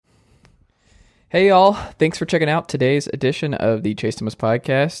Hey, y'all. Thanks for checking out today's edition of the Chase Thomas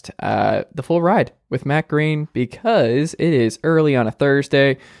podcast, The Full Ride with Matt Green, because it is early on a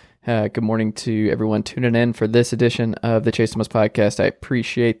Thursday. Good morning to everyone tuning in for this edition of the Chase Thomas podcast. I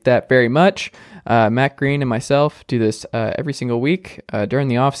appreciate that very much. Matt Green and myself do this every single week during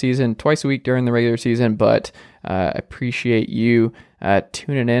the off season, twice a week during the regular season, but I appreciate you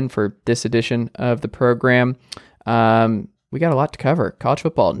tuning in for this edition of the program. We got a lot to cover. College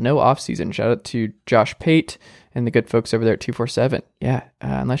football, no offseason. Shout out to Josh Pate and the good folks over there at 247. Yeah,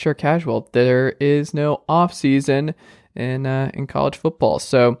 unless you're a casual, there is no offseason in college football.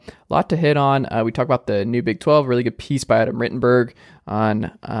 So a lot to hit on. We talk about the new Big 12, really good piece by Adam Rittenberg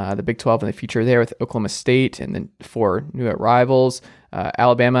on the Big 12 and the future there with Oklahoma State and then 4 new rivals,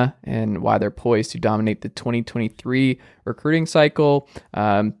 Alabama, and why they're poised to dominate the 2023 recruiting cycle.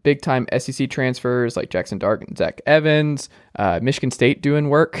 Big time SEC transfers like Jackson Dart and Zach Evans. Michigan State doing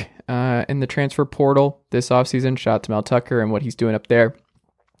work in the transfer portal this offseason. Shout out to Mel Tucker and what he's doing up there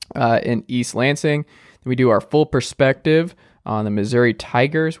in East Lansing. Then we do our full perspective on the Missouri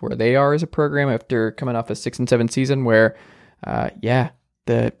Tigers, where they are as a program after coming off a 6-7 season where,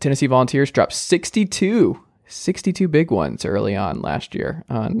 the Tennessee Volunteers dropped 62 big ones early on last year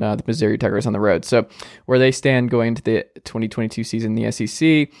on the Missouri Tigers on the road. So where they stand going into the 2022 season in the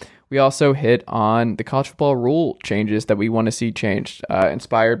SEC. We also hit on the college football rule changes that we want to see changed,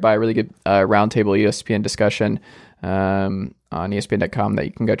 inspired by a really good roundtable ESPN discussion on ESPN.com that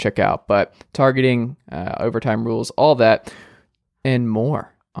you can go check out. But targeting, overtime rules, all that, and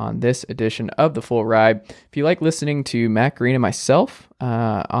more on this edition of The Full Ride. If you like listening to Matt Green and myself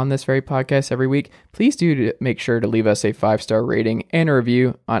on this very podcast every week, please do make sure to leave us a 5-star rating and a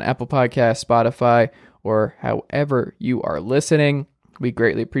review on Apple Podcasts, Spotify, or however you are listening. We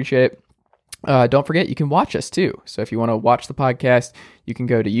greatly appreciate it. Don't forget, you can watch us too. So if you want to watch the podcast, you can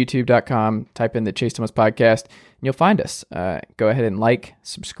go to youtube.com, type in the Chase Thomas podcast, and you'll find us. Go ahead and like,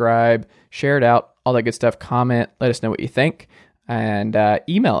 subscribe, share it out, all that good stuff. Comment, let us know what you think, and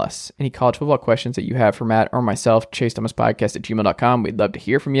email us any college football questions that you have for Matt or myself, chasethomaspodcast@gmail.com. We'd love to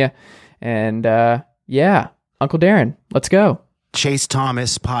hear from you. And Uncle Darren, let's go. The Chase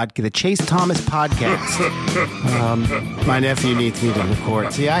Thomas podcast. My nephew needs me to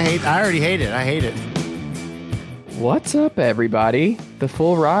record. See, I already hate it. I hate it. What's up, everybody? The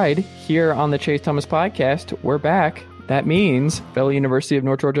Full Ride here on the Chase Thomas podcast. We're back. That means fellow University of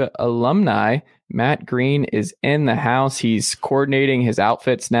North Georgia alumni Matt Green is in the house. He's coordinating his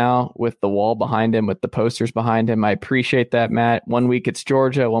outfits now with the wall behind him, with the posters behind him. I appreciate that, Matt. 1 week it's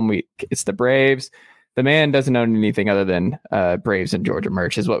Georgia, 1 week it's the Braves. The man doesn't own anything other than Braves and Georgia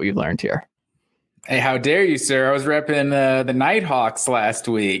merch is what we've learned here. Hey, how dare you, sir? I was repping the Nighthawks last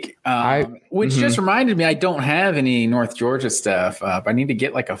week, which just reminded me I don't have any North Georgia stuff. I need to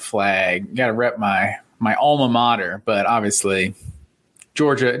get like a flag. Got to rep my alma mater, but obviously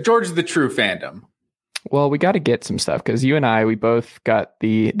Georgia's the true fandom. Well, we got to get some stuff because you and we both got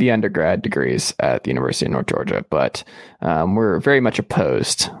the undergrad degrees at the University of North Georgia, but we're very much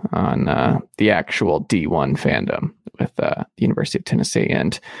opposed on the actual D1 fandom with the University of Tennessee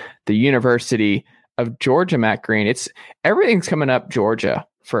and the University of Georgia. Matt Green, everything's coming up Georgia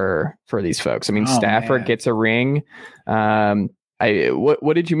for these folks. I mean, Stafford gets a ring.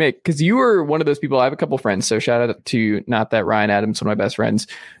 What did you make? Because you were one of those people. I have a couple friends, so shout out to not that Ryan Adams, one of my best friends,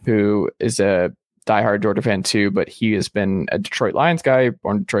 who is a diehard Georgia fan too, but he has been a Detroit Lions guy,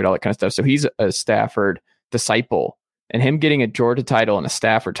 born in Detroit, all that kind of stuff. So he's a Stafford disciple, and him getting a Georgia title and a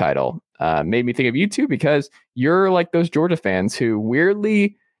Stafford title made me think of you too, because you're like those Georgia fans who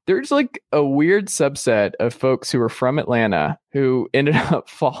weirdly, there's like a weird subset of folks who are from Atlanta who ended up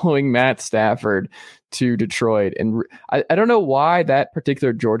following Matt Stafford to Detroit. And I don't know why that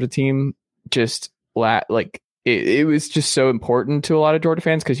particular Georgia team just it was just so important to a lot of Georgia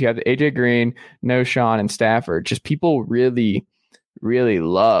fans, because you have AJ Green, Sean, and Stafford. Just people really, really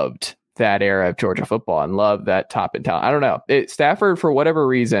loved that era of Georgia football and loved that top end talent. I don't know. Stafford, for whatever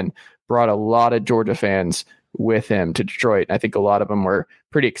reason, brought a lot of Georgia fans with him to Detroit. I think a lot of them were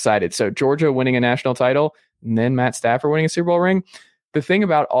pretty excited. So Georgia winning a national title and then Matt Stafford winning a Super Bowl ring. The thing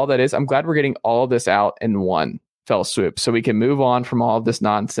about all that is I'm glad we're getting all of this out in one fell swoop so we can move on from all of this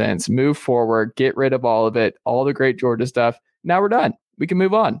nonsense, move forward, get rid of all of it, all the great Georgia stuff. Now we're done. We can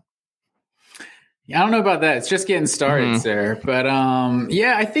move on. Yeah, I don't know about that. It's just getting started, sir. But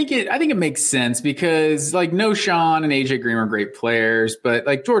I think it makes sense because like Sean and AJ Green are great players, but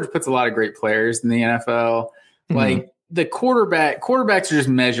like Georgia puts a lot of great players in the NFL. Like the quarterbacks are just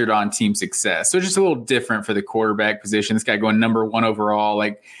measured on team success. So it's just a little different for the quarterback position. This guy going number 1 overall.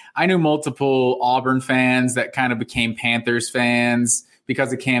 Like I knew multiple Auburn fans that kind of became Panthers fans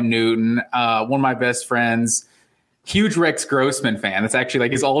because of Cam Newton. One of my best friends, huge Rex Grossman fan. That's actually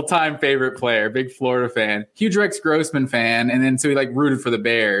like his all-time favorite player, big Florida fan, huge Rex Grossman fan. And then so he like rooted for the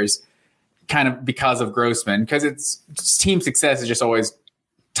Bears kind of because of Grossman, because it's team success is just always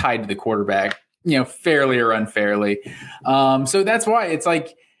tied to the quarterback, fairly or unfairly. So that's why it's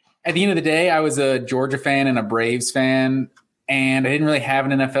like at the end of the day, I was a Georgia fan and a Braves fan, and I didn't really have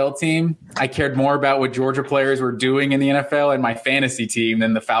an NFL team. I cared more about what Georgia players were doing in the NFL and my fantasy team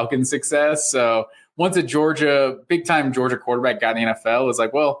than the Falcons' success. So once a big-time Georgia quarterback got in the NFL, it was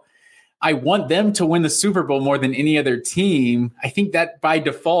like, well, I want them to win the Super Bowl more than any other team. I think that by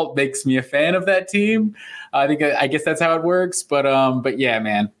default makes me a fan of that team. I guess that's how it works. But yeah,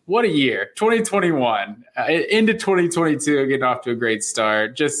 man, what a year. 2021 into 2022, getting off to a great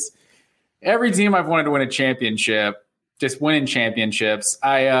start. Just every team I've wanted to win a championship, just winning championships.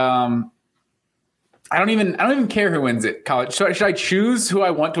 I don't even care who wins it. College. Should I choose who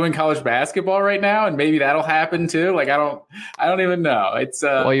I want to win college basketball right now? And maybe that'll happen too. Like I don't even know. It's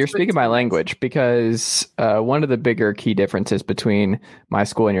well, you're speaking my language, because one of the bigger key differences between my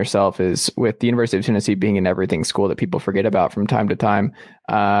school and yourself is with the University of Tennessee being an everything school that people forget about from time to time.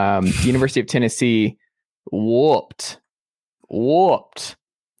 The University of Tennessee whooped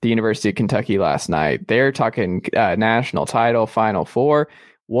the University of Kentucky last night. They're talking national title, Final Four.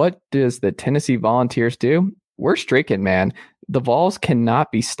 What does the Tennessee Volunteers do? We're streaking, man. The Vols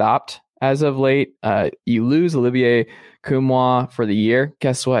cannot be stopped as of late. You lose Olivier Nkamhoua for the year.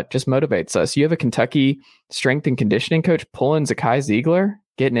 Guess what? Just motivates us. You have a Kentucky strength and conditioning coach pulling Zakai Ziegler,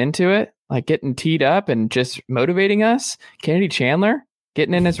 getting into it, like getting teed up and just motivating us. Kennedy Chandler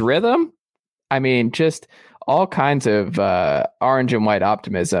getting in his rhythm. I mean, just all kinds of orange and white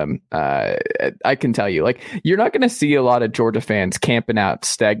optimism. I can tell you, like, you're not going to see a lot of Georgia fans camping out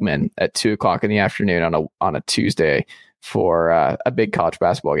Stegman at 2:00 in the afternoon on a Tuesday for a big college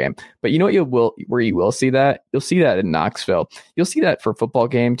basketball game. But you know what where you will see that? You'll see that in Knoxville. You'll see that for football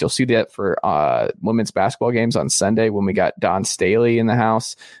games. You'll see that for women's basketball games on Sunday when we got Don Staley in the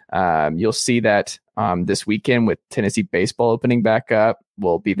house. You'll see that this weekend with Tennessee baseball opening back up.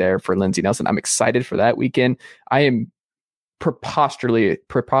 We'll be there for Lindsey Nelson. I'm excited for that weekend. I am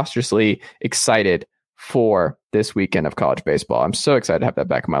preposterously excited for this weekend of college baseball. I'm so excited to have that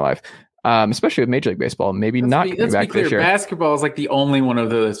back in my life. Especially with Major League Baseball, maybe not coming back this year. Basketball is like the only one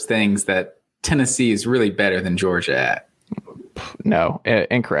of those things that Tennessee is really better than Georgia at. No,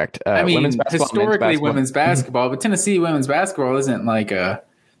 incorrect. I mean, historically women's basketball, but Tennessee women's basketball isn't like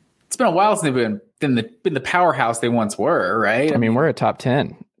it's been a while since they've been the powerhouse they once were, right? I mean, we're a top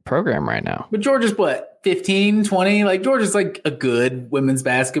 10 program right now. But Georgia's what, 15, 20? Like Georgia's like a good women's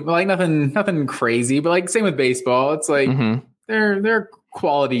basketball, like nothing crazy, but like same with baseball. It's like they're a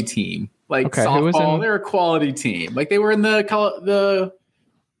quality team. Like softball, they're a quality team. Like they were in the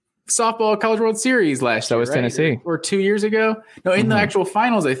softball College World Series last year. So was right? Tennessee. Or 2 years ago. No, in the actual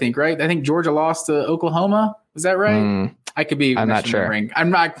finals, I think, right? I think Georgia lost to Oklahoma. Was that right? I could be. I'm not sure. I'm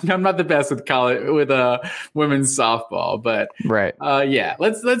not the best with women's softball, but right. Yeah.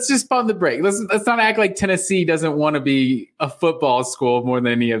 Let's just pump the brake. Let's not act like Tennessee doesn't want to be a football school more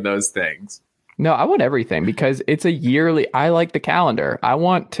than any of those things. No, I want everything because it's a yearly. I like the calendar. I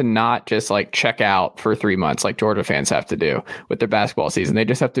want to not just like check out for 3 months like Georgia fans have to do with their basketball season. They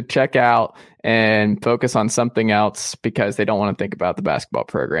just have to check out and focus on something else because they don't want to think about the basketball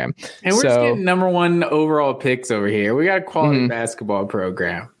program. And we're just getting number one overall picks over here. We got a quality basketball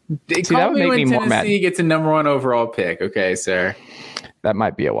program. That would make me more mad. Tennessee gets a number one overall pick. Okay, sir. That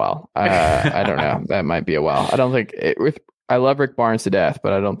might be a while. I don't know. That might be a while. I don't think I love Rick Barnes to death,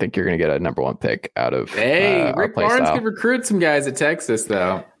 but I don't think you're going to get a number one pick out of Rick Barnes could recruit some guys at Texas,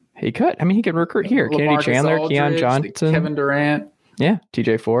 though. He could. I mean, he could recruit here. Kennedy Chandler, Aldridge, Keon Johnson. Kevin Durant. Yeah,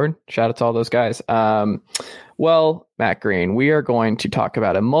 TJ Ford. Shout out to all those guys. Well, Matt Green, we are going to talk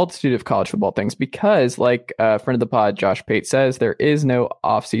about a multitude of college football things because, like a friend of the pod, Josh Pate says, there is no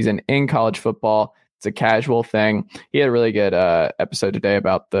offseason in college football. It's a casual thing. He had a really good episode today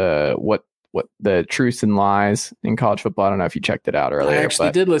about what the truths and lies in college football. I don't know if you checked it out earlier. I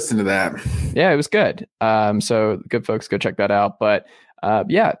actually did listen to that. Yeah, it was good. So good folks, go check that out. But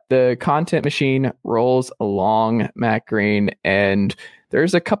yeah, the content machine rolls along, Matt Green, and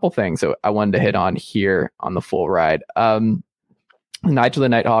there's a couple things that I wanted to hit on here on the full ride. Nigel the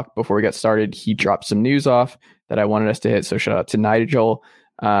Nighthawk, before we got started, he dropped some news off that I wanted us to hit. So shout out to Nigel.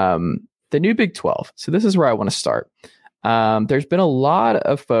 The new Big 12. So this is where I want to start. There's been a lot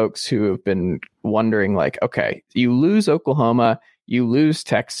of folks who have been wondering, like, okay, you lose Oklahoma, you lose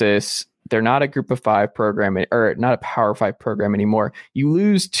Texas, they're not a group of 5 program or not a Power 5 program anymore. You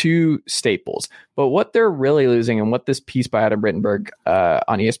lose 2 staples. But what they're really losing, and what this piece by Adam Rittenberg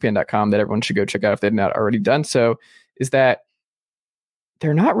on ESPN.com that everyone should go check out if they've not already done so, is that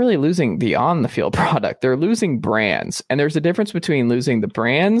they're not really losing the on the field product. They're losing brands. And there's a difference between losing the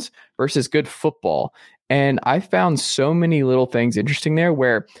brands versus good football. And I found so many little things interesting there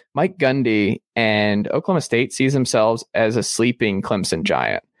where Mike Gundy and Oklahoma State sees themselves as a sleeping Clemson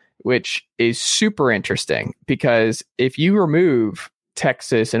giant, which is super interesting because if you remove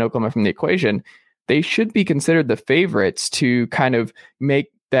Texas and Oklahoma from the equation, they should be considered the favorites to kind of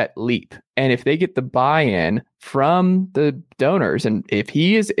make that leap. And if they get the buy-in from the donors, and if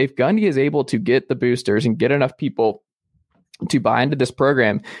Gundy is able to get the boosters and get enough people to buy into this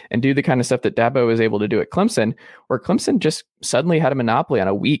program and do the kind of stuff that Dabo was able to do at Clemson, where Clemson just suddenly had a monopoly on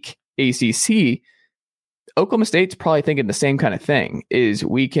a weak ACC, Oklahoma State's probably thinking the same kind of thing, is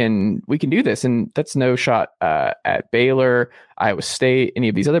we can do this. And that's no shot at Baylor, Iowa State, any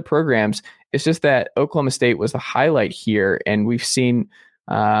of these other programs. It's just that Oklahoma State was the highlight here, and we've seen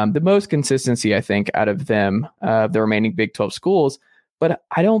the most consistency, I think, out of them, the remaining Big 12 schools. But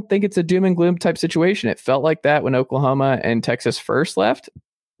I don't think it's a doom and gloom type situation. It felt like that when Oklahoma and Texas first left.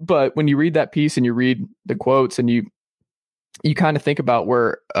 But when you read that piece and you read the quotes and you kind of think about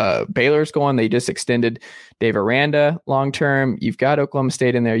where Baylor's going, they just extended Dave Aranda long term. You've got Oklahoma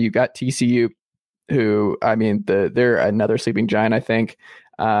State in there. You've got TCU, who, I mean, they're another sleeping giant, I think.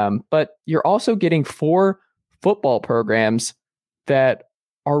 But you're also getting 4 football programs that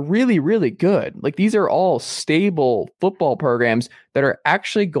are really, really good. Like, these are all stable football programs that are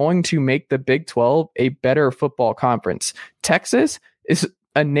actually going to make the Big 12 a better football conference. Texas is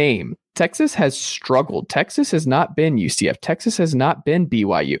a name. Texas has struggled. Texas has not been UCF. Texas has not been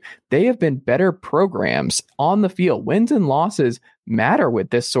BYU. They have been better programs on the field. Wins and losses matter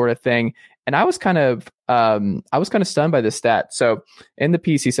with this sort of thing. And I was kind of stunned by this stat. So in the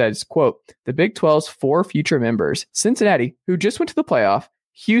piece, he says, quote, the Big 12's 4 future members, Cincinnati, who just went to the playoff,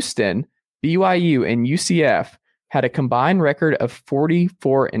 Houston, BYU, and UCF, had a combined record of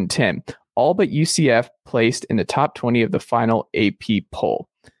 44-10. All but UCF placed in the top 20 of the final AP poll.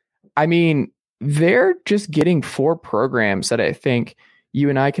 I mean, they're just getting 4 programs that I think you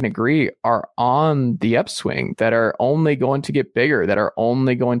and I can agree are on the upswing, that are only going to get bigger, that are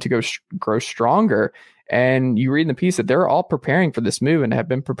only going to grow stronger. And you read in the piece that they're all preparing for this move and have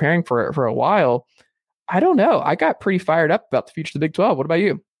been preparing for it for a while. I don't know. I got pretty fired up about the future of the Big 12. What about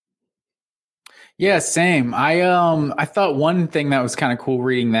you? Yeah, same. I thought one thing that was kind of cool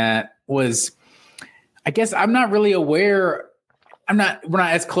reading that was, I guess I'm not really aware. We're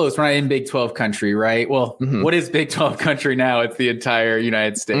not as close. We're not in Big 12 country, right? Well, What is Big 12 country now? It's the entire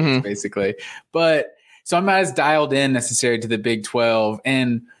United States, basically. But so I'm not as dialed in necessarily to the Big 12.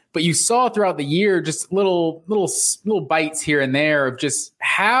 But you saw throughout the year just little bites here and there of just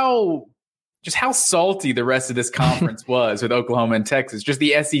how salty the rest of this conference was with Oklahoma and Texas. Just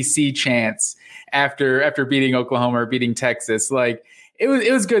the SEC chants after beating Oklahoma or beating Texas, like it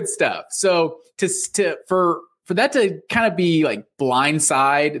was good stuff. So for that to kind of be like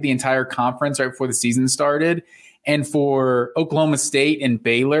blindside the entire conference right before the season started, and for Oklahoma State and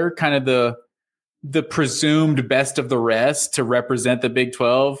Baylor, kind of the presumed best of the rest, to represent the Big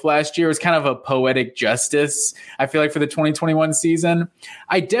 12 last year, was kind of a poetic justice, I feel like, for the 2021 season.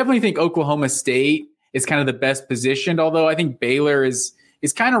 I definitely think Oklahoma State is kind of the best positioned, although I think Baylor is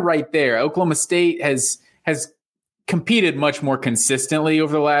kind of right there. Oklahoma State has competed much more consistently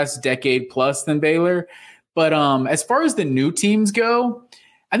over the last decade plus than Baylor. But as far as the new teams go,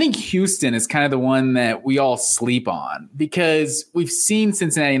 I think Houston is kind of the one that we all sleep on, because we've seen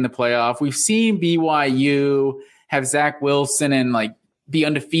Cincinnati in the playoff. We've seen BYU have Zach Wilson and like be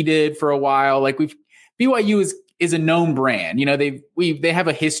undefeated for a while. Like BYU is a known brand. You know, they have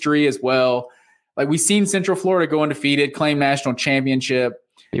a history as well. Like, we've seen Central Florida go undefeated, claim national championship.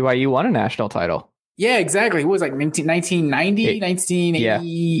 BYU won a national title. Yeah, exactly. It was like 1990,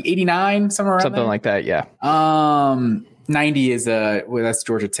 1989, somewhere around something there. Like that. Yeah. 90 is that's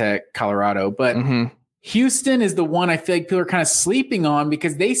Georgia Tech, Colorado. But Houston is the one I feel like people are kind of sleeping on,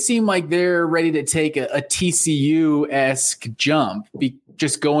 because they seem like they're ready to take a TCU-esque jump,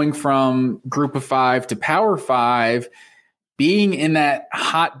 just going from Group of 5 to Power 5, being in that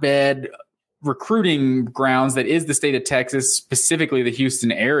hotbed recruiting grounds that is the state of Texas, specifically the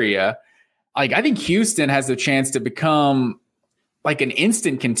Houston area. Like, I think Houston has the chance to become like an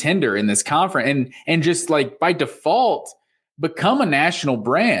instant contender in this conference, and just like by default become a national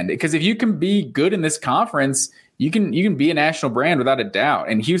brand. Because if you can be good in this conference, you can be a national brand without a doubt.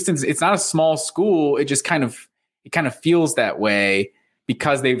 And Houston's, it's not a small school. It just kind of feels that way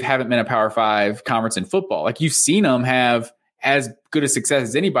because they haven't been a Power 5 conference in football. Like you've seen them have as good a success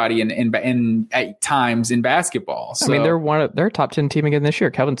as anybody in at times in basketball. So, I mean, they're a top 10 team again this year.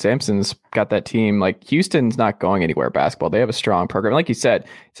 Kelvin Sampson's got that team. Like Houston's not going anywhere basketball. They have a strong program. Like you said,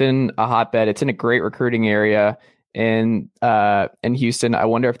 it's in a hotbed. It's in a great recruiting area in Houston. I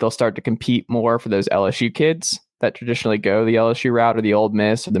wonder if they'll start to compete more for those LSU kids that traditionally go the LSU route or the Ole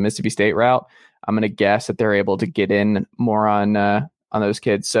Miss or the Mississippi State route. I'm going to guess that they're able to get in more on those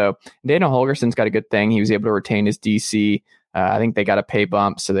kids. So Daniel Holgerson's got a good thing. He was able to retain his DC. I think they got a pay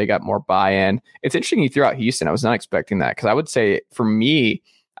bump, so they got more buy-in. It's interesting you threw out Houston. I was not expecting that because I would say, for me,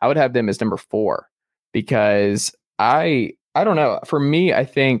 I would have them as number 4 because I don't know. For me, I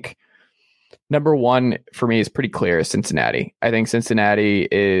think number 1 for me is pretty clear is Cincinnati. I think Cincinnati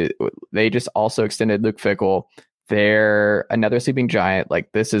they just also extended Luke Fickell. They're another sleeping giant.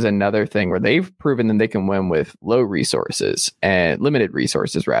 Like this is another thing where they've proven that they can win with low resources and limited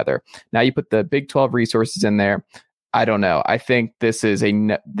resources rather. Now you put the Big 12 resources in there. I don't know. I think they're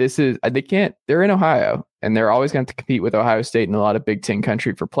in Ohio and they're always going to compete with Ohio State and a lot of Big Ten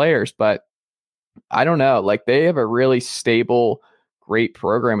country for players. But I don't know, like they have a really stable, great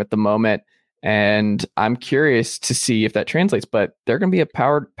program at the moment. And I'm curious to see if that translates, but they're going to be a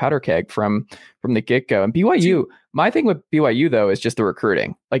powder keg from the get-go. And BYU, my thing with BYU though, is just the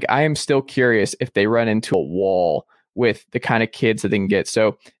recruiting. Like I am still curious if they run into a wall with the kind of kids that they can get.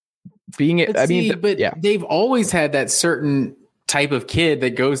 So they've always had that certain type of kid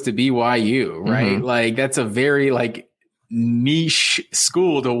that goes to BYU, right? Mm-hmm. Like that's a very like niche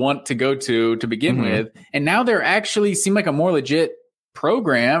school to want to go to begin Mm-hmm. with. And now they're actually seem like a more legit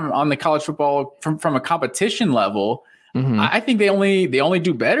program on the college football from a competition level. Mm-hmm. I think they only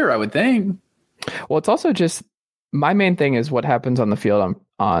do better, I would think. Well, it's also just my main thing is what happens on the field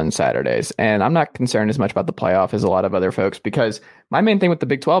on Saturdays. And I'm not concerned as much about the playoff as a lot of other folks, because my main thing with the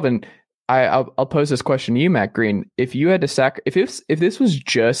Big 12, and I'll pose this question to you, Matt Green. If you had to if this was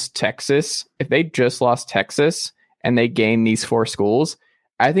just Texas, if they just lost Texas and they gained these 4 schools,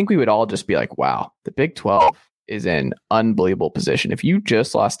 I think we would all just be like, wow, the Big 12 is in unbelievable position. If you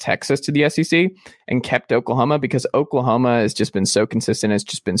just lost Texas to the SEC and kept Oklahoma, because Oklahoma has just been so consistent, it's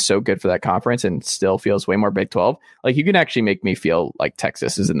just been so good for that conference and still feels way more Big 12. Like you can actually make me feel like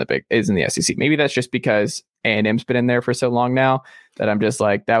Texas is in the SEC. Maybe that's just because A&M's been in there for so long now that I'm just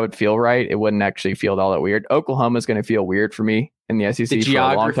like, that would feel right. It wouldn't actually feel all that weird. Oklahoma is going to feel weird for me in the SEC. The for a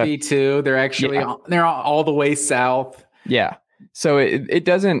long geography time. too. They're actually they're all the way south. Yeah. So it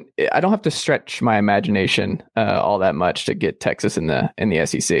doesn't. I don't have to stretch my imagination all that much to get Texas in the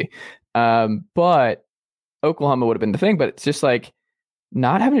SEC. But Oklahoma would have been the thing. But it's just like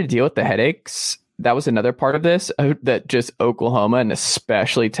not having to deal with the headaches. That was another part of this that just Oklahoma and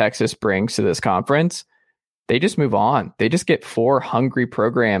especially Texas brings to this conference. They just move on. They just get 4 hungry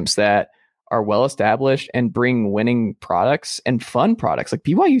programs that are well established and bring winning products and fun products. Like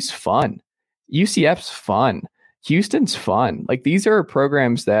BYU's fun, UCF's fun. Houston's fun. Like these are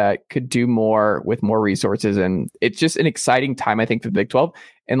programs that could do more with more resources. And it's just an exciting time, I think, for the Big 12.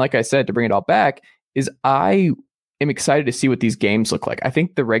 And like I said, to bring it all back, is I am excited to see what these games look like. I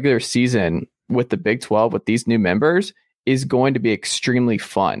think the regular season with the Big 12, with these new members, is going to be extremely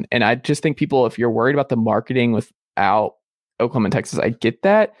fun. And I just think people, if you're worried about the marketing without Oklahoma and Texas, I get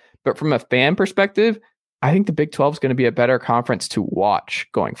that. But from a fan perspective, I think the Big 12 is going to be a better conference to watch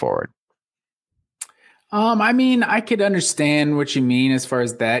going forward. I mean, I could understand what you mean as far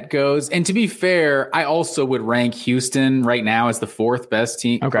as that goes. And to be fair, I also would rank Houston right now as the 4th best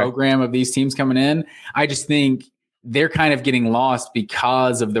team program of these teams coming in. I just think they're kind of getting lost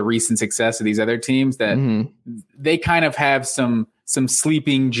because of the recent success of these other teams that they kind of have some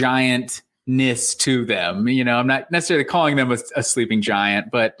sleeping giantness to them. You know, I'm not necessarily calling them a sleeping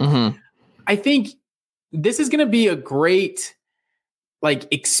giant, but I think this is going to be a great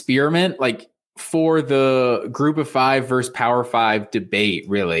experiment, for the Group of 5 versus Power 5 debate,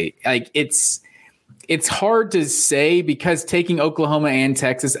 really. It's hard to say because taking Oklahoma and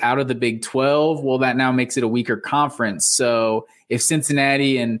Texas out of the Big 12, well, that now makes it a weaker conference. So if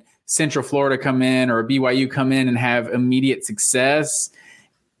Cincinnati and Central Florida come in or BYU come in and have immediate success,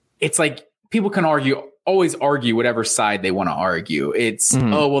 it's like people can always argue whatever side they want to argue. It's,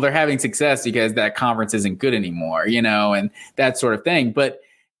 oh, well, they're having success because that conference isn't good anymore, and that sort of thing. But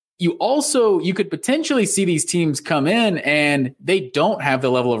you could potentially see these teams come in and they don't have the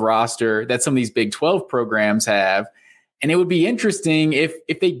level of roster that some of these Big 12 programs have. And it would be interesting if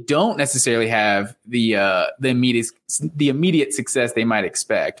they don't necessarily have the immediate success they might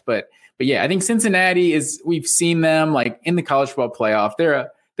expect. But yeah, I think Cincinnati we've seen them in the college football playoff.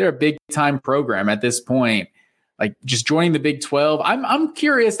 They're a big time program at this point. like just joining the Big 12. I'm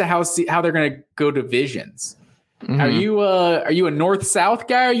curious to how they're going to go divisions. Mm-hmm. Are you a north-south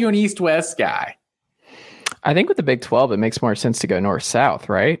guy or are you an east-west guy? I think with the Big 12, it makes more sense to go north-south,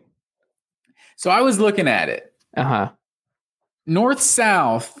 right? So I was looking at it.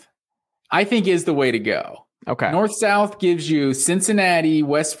 North-south, I think, is the way to go. Okay. North-south gives you Cincinnati,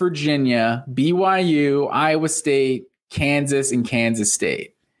 West Virginia, BYU, Iowa State, Kansas, and Kansas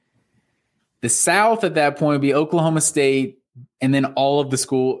State. The South at that point would be Oklahoma State, and then all of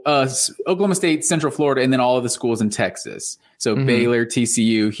the Oklahoma State, Central Florida, and then all of the schools in Texas. So Baylor,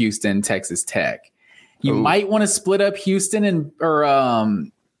 TCU, Houston, Texas Tech. You might want to split up Houston or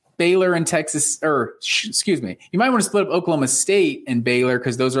Baylor and Texas, excuse me. You might want to split up Oklahoma State and Baylor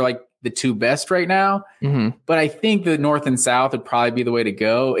because those are like the two best right now. Mm-hmm. But I think the North and South would probably be the way to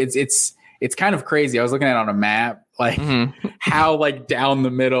go. It's kind of crazy. I was looking at it on a map, like how like down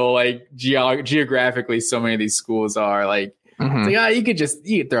the middle, like geographically, so many of these schools are like. It's like, you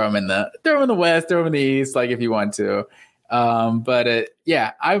could throw them in the West, throw them in the East, like if you want to. But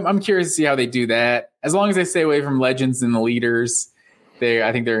I'm curious to see how they do that. As long as they stay away from legends and the leaders,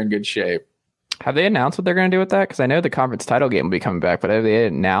 I think they're in good shape. Have they announced what they're going to do with that? Because I know the conference title game will be coming back, but have they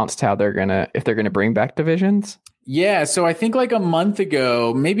announced how if they're going to bring back divisions? Yeah, so I think like a month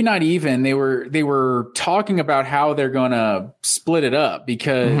ago, maybe not even, they were talking about how they're going to split it up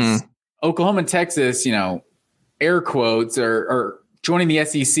because Oklahoma and Texas, air quotes, are joining the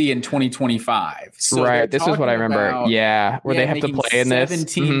SEC in 2025. So right, this is what I remember. Where they have to play in this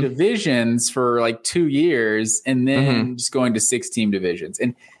 17 divisions for like 2 years, and then just going to 6-team divisions.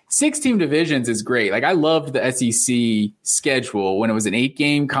 And 6-team divisions is great. Like I loved the SEC schedule when it was an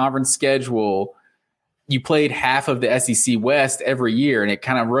 8-game conference schedule. You played half of the SEC West every year, and it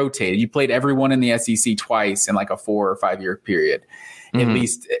kind of rotated. You played everyone in the SEC twice in like a 4 or 5 year period, at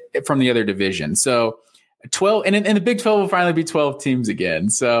least from the other division. So 12 and the Big 12 will finally be 12 teams again.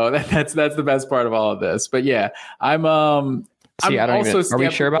 So that's the best part of all of this. But yeah, are we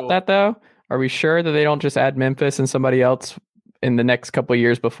sure about that though? Are we sure that they don't just add Memphis and somebody else in the next couple of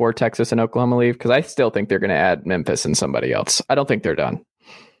years before Texas and Oklahoma leave? Because I still think they're going to add Memphis and somebody else. I don't think they're done.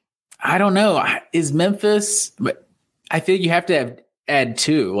 I don't know. Is Memphis? I think you have to add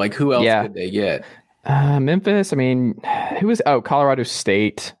 2. Like who else could they get? Memphis. I mean, Colorado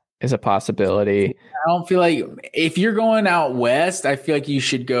State is a possibility. I don't feel like if you're going out west, I feel like you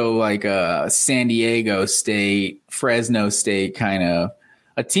should go like a San Diego State, Fresno State, kind of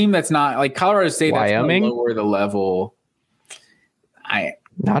a team that's not like Colorado State. Wyoming, that's lower the level.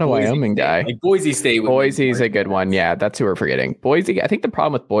 Not a Wyoming guy. Like Boise State. Boise's a good one. Yeah, that's who we're forgetting. Boise. I think the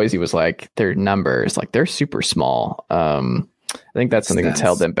problem with Boise was like their numbers, like they're super small. I think that's something that's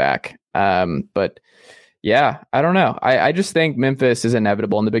held them back. But yeah, I don't know. I just think Memphis is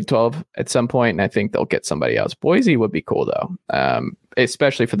inevitable in the Big 12 at some point, and I think they'll get somebody else. Boise would be cool though,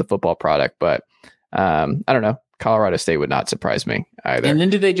 especially for the football product. But I don't know. Colorado State would not surprise me either. And then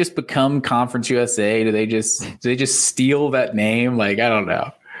do they just become Conference USA? Do they just steal that name? Like, I don't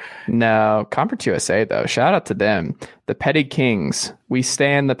know. No, Conference USA though. Shout out to them. The Petty Kings. We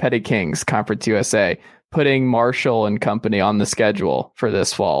stand the Petty Kings, Conference USA, putting Marshall and company on the schedule for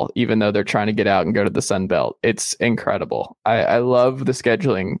this fall, even though they're trying to get out and go to the Sun Belt. It's incredible. I love the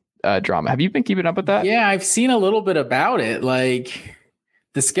scheduling drama. Have you been keeping up with that? Yeah, I've seen a little bit about it. Like,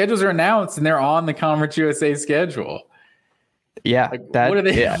 the schedules are announced and they're on the Conference USA schedule. Yeah. Like, what are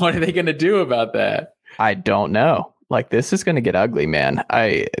they going to do about that? I don't know. Like, this is going to get ugly, man.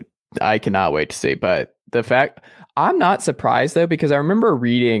 I cannot wait to see. But I'm not surprised though, because I remember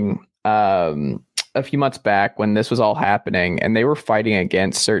reading a few months back when this was all happening and they were fighting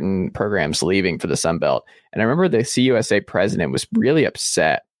against certain programs leaving for the Sun Belt. And I remember the CUSA president was really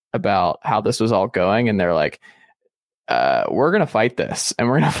upset about how this was all going. And they're like, we're going to fight this and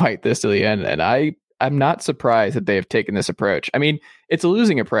we're going to fight this to the end. And I'm not surprised that they've taken this approach. I mean, it's a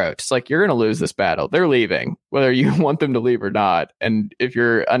losing approach. It's like, you're going to lose this battle. They're leaving, whether you want them to leave or not. And if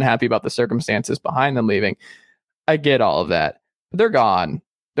you're unhappy about the circumstances behind them leaving, I get all of that. But they're gone.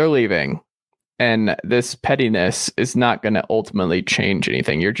 They're leaving. And this pettiness is not going to ultimately change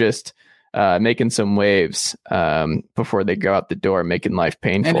anything. You're just making some waves before they go out the door, making life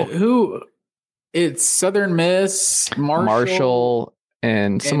painful. And it's Southern Miss, Marshall,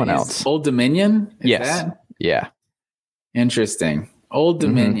 and someone else. Old Dominion? Yes. Yeah. Interesting. Old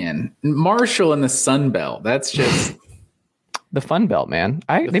Dominion. Marshall and the Sun Belt. That's just... the Fun Belt, man.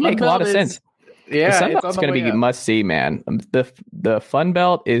 They make a lot of sense. Yeah, the Sun Belt's going to be must see, man. The Fun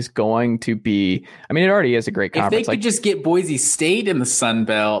Belt is going to be. I mean, it already is a great conference. If they could just get Boise State in the Sun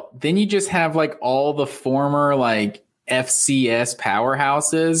Belt, then you just have like all the former like FCS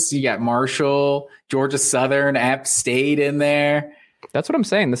powerhouses. You got Marshall, Georgia Southern, App State in there. That's what I'm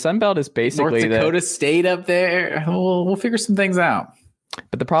saying. The Sun Belt is basically North Dakota State up there. We'll figure some things out.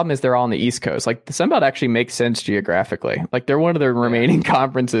 But the problem is they're all on the East Coast. Like the Sun Belt actually makes sense geographically. Like they're one of the remaining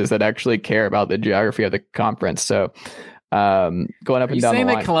conferences that actually care about the geography of the conference. So going up and down the line. Are you saying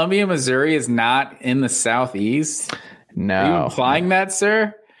that Columbia, Missouri is not in the Southeast? No. Are you implying that,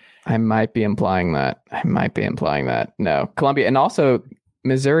 sir? I might be implying that. No. Columbia. And also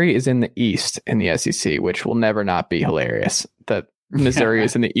Missouri is in the East in the SEC, which will never not be hilarious. That Missouri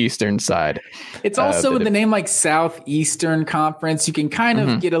is in the eastern side. It's also in the name like Southeastern Conference. You can kind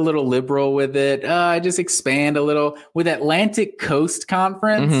of get a little liberal with it. Just expand a little. With Atlantic Coast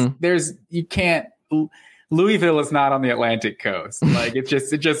Conference, Louisville is not on the Atlantic Coast. Like it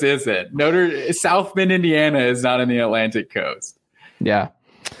just isn't. South Bend, Indiana is not in the Atlantic Coast. Yeah.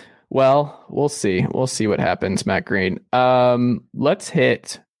 Well, we'll see. We'll see what happens, Matt Green. Let's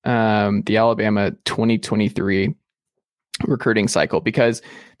hit the Alabama 2023 recruiting cycle, because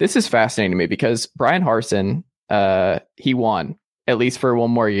this is fascinating to me, because Brian Harsin, he won at least for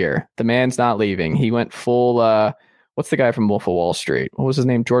one more year. The man's not leaving. He went full, what's the guy from Wolf of Wall Street? What was his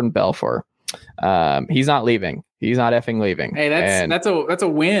name? Jordan Belfort. He's not leaving. He's not effing leaving. Hey, that's a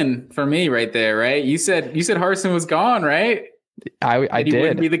win for me right there, right? You said Harsin was gone, right? I did. He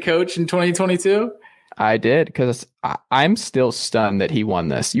wouldn't be the coach in 2022? I did, because I'm still stunned that he won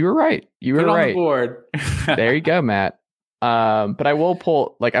this. You were right. You were right. On the board. There you go, Matt. But I will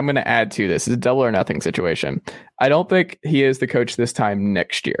pull, I'm going to add to this. It's a double or nothing situation. I don't think he is the coach this time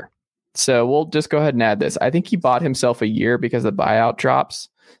next year. So we'll just go ahead and add this. I think he bought himself a year because the buyout drops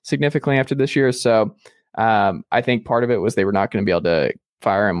significantly after this year. So I think part of it was they were not going to be able to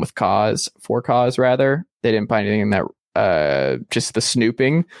fire him for cause rather. They didn't find anything that just the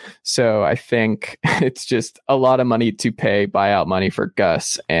snooping. So I think it's just a lot of money to pay buyout money for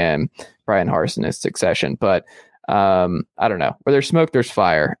Gus and Brian Harsin as succession. But I don't know. Where there's smoke, there's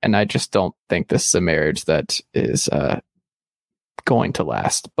fire. And I just don't think this is a marriage that is going to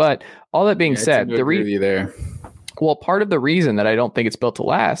last. But all that being said, well, part of the reason that I don't think it's built to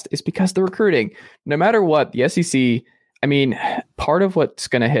last is because the recruiting, no matter what, the SEC, I mean, part of what's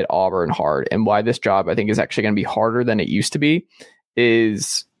going to hit Auburn hard and why this job I think is actually going to be harder than it used to be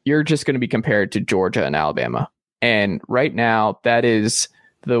is you're just going to be compared to Georgia and Alabama. And right now, that is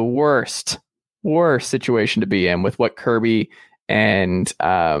the worst situation to be in with what Kirby and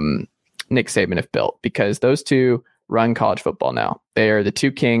Nick Saban have built, because those two run college football now. They are the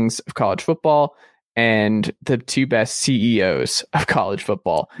two kings of college football and the two best CEOs of college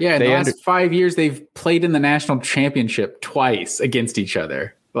football. Yeah, in the last 5 years, they've played in the national championship twice against each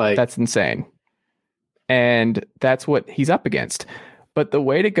other. That's insane. And that's what he's up against. But the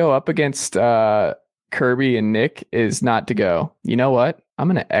way to go up against Kirby and Nick is not to go, you know what? I'm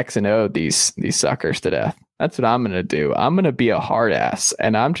going to X and O these suckers to death. That's what I'm going to do. I'm going to be a hard ass,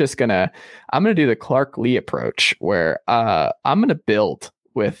 and I'm going to do the Clark Lee approach where I'm going to build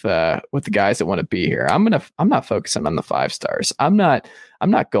with the guys that want to be here. I'm not focusing on the 5 stars. I'm not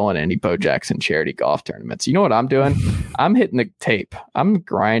going to any Bo Jackson charity golf tournaments. You know what I'm doing? I'm hitting the tape. I'm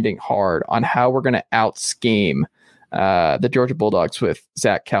grinding hard on how we're going to out scheme the Georgia Bulldogs with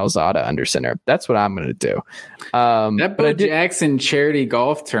Zach Calzada under center. That's what I'm going to do. That Bo Jackson charity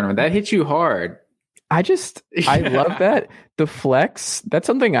golf tournament, that hit you hard. I love that. The flex, that's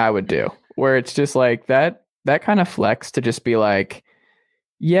something I would do, where it's just like that kind of flex to just be like,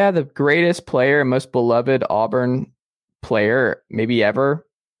 yeah, the greatest player, most beloved Auburn player maybe ever,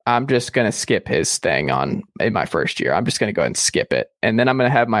 I'm just going to skip his thing in my first year. I'm just going to go ahead and skip it. And then I'm going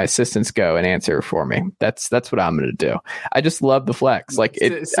to have my assistants go and answer for me. That's what I'm going to do. I just love the flex.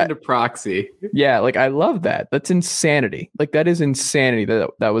 Send a proxy. Yeah. I love that. That's insanity. That is insanity.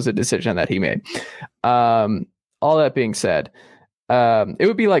 That was a decision that he made. All that being said, it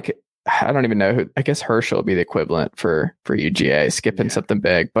would be like, I don't even know who, I guess Herschel would be the equivalent for UGA, skipping something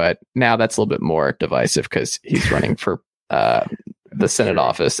big, but now that's a little bit more divisive because he's running for the Senate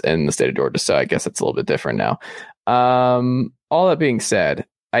office in the state of Georgia. So I guess it's a little bit different now. All that being said,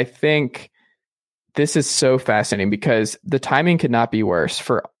 I think this is so fascinating because the timing could not be worse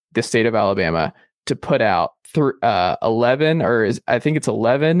for the state of Alabama to put out 11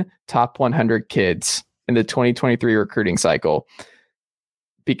 top 100 kids in the 2023 recruiting cycle,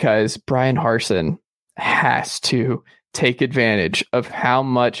 because Brian Harsin has to take advantage of how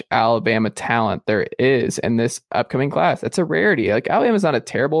much Alabama talent there is in this upcoming class. That's a rarity. Alabama's not a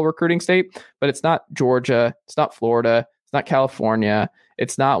terrible recruiting state, but it's not Georgia. It's not Florida. It's not California.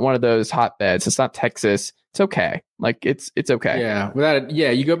 It's not one of those hotbeds. It's not Texas. it's okay. Like it's okay.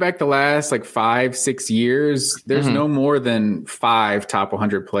 Yeah, you go back the last like 5-6 years, there's no more than 5 top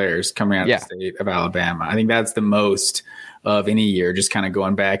 100 players coming out of the state of Alabama. I think that's the most of any year, just kind of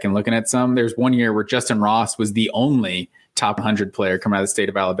going back and looking at some. There's one year where Justin Ross was the only top 100 player coming out of the state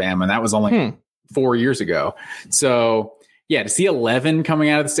of Alabama, and that was only 4 years ago. So yeah, to see 11 coming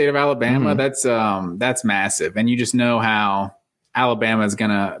out of the state of Alabama, that's massive. And you just know how Alabama's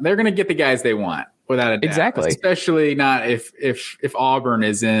they're gonna get the guys they want without a doubt. Exactly. Especially not if Auburn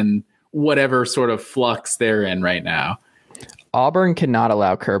is in whatever sort of flux they're in right now. Auburn cannot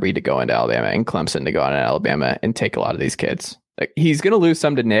allow Kirby to go into Alabama and Clemson to go into Alabama and take a lot of these kids. Like he's going to lose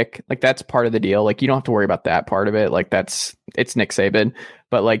some to Nick. Like that's part of the deal. Like you don't have to worry about that part of it. Like it's Nick Saban,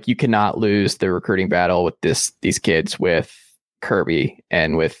 but like you cannot lose the recruiting battle with these kids with Kirby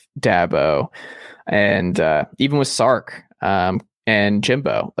and with Dabo and even with Sark and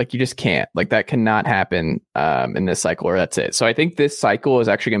Jimbo. Like you just can't. Like that cannot happen in this cycle, or that's it. So I think this cycle is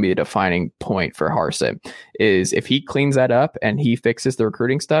actually going to be a defining point for Harsin. Is if he cleans that up and he fixes the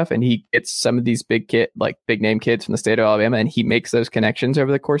recruiting stuff and he gets some of these big name kids from the state of Alabama and he makes those connections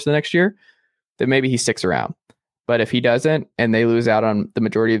over the course of the next year, then maybe he sticks around. But if he doesn't and they lose out on the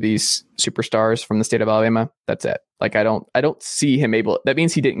majority of these superstars from the state of Alabama, that's it. Like I don't see him able. That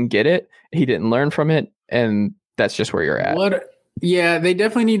means he didn't get it. He didn't learn from it, and that's just where you're at. Yeah, they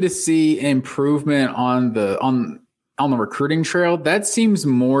definitely need to see improvement on the recruiting trail. That seems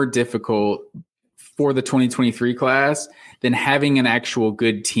more difficult for the 2023 class than having an actual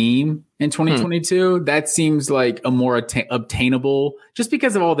good team in 2022. That seems like a more obtainable, just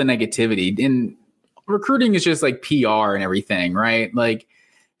because of all the negativity. And recruiting is just like PR and everything, right? Like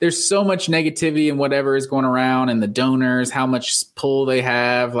there's so much negativity and whatever is going around, and the donors, how much pull they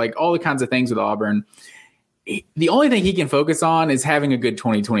have, like all the kinds of things with Auburn. The only thing he can focus on is having a good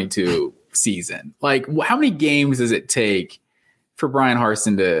 2022 season. Like how many games does it take for Brian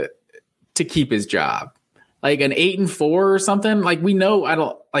Harsin to keep his job? Like an 8-4 or something? Like we know, I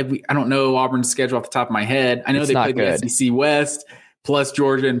don't know Auburn's schedule off the top of my head. I know they played the SEC West plus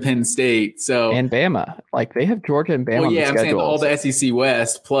Georgia and Penn State. And Bama. Like they have Georgia and Bama. Well, yeah, I'm saying all the SEC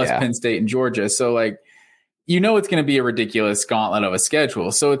West plus Penn State and Georgia. So like, you know, it's going to be a ridiculous gauntlet of a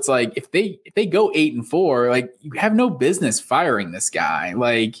schedule. So it's like, if they go 8-4, like you have no business firing this guy.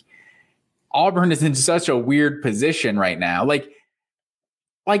 Like Auburn is in such a weird position right now. Like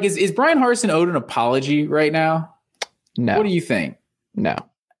is Brian Harsin owed an apology right now? No. What do you think? No.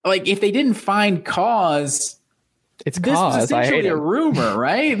 Like if they didn't find cause, this was essentially a rumor,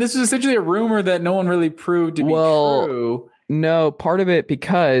 right? This was essentially a rumor that no one really proved to be true. No, part of it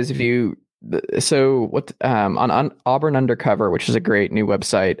because on Auburn Undercover, which is a great new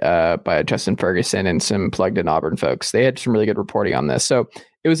website by Justin Ferguson and some plugged in Auburn folks, they had some really good reporting on this. So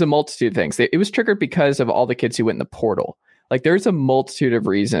it was a multitude of things. It was triggered because of all the kids who went in the portal. Like there's a multitude of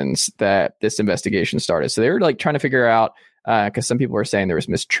reasons that this investigation started. So they were like trying to figure out, because some people were saying there was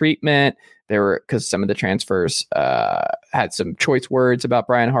mistreatment. Because some of the transfers had some choice words about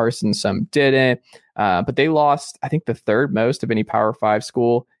Brian Harsin, some didn't. But they lost, I think, the third most of any Power 5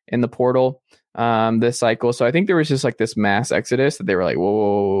 school in the portal this cycle. So I think there was just like this mass exodus that they were like,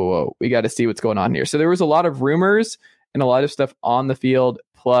 whoa, we got to see what's going on here. So there was a lot of rumors and a lot of stuff on the field,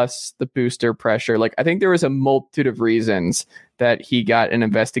 plus the booster pressure. Like I think there was a multitude of reasons that he got an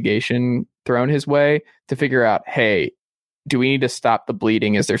investigation thrown his way to figure out, hey, do we need to stop the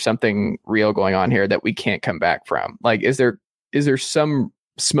bleeding? Is there something real going on here that we can't come back from? Like, is there some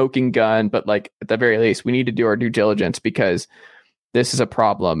smoking gun? But like at the very least, we need to do our due diligence because this is a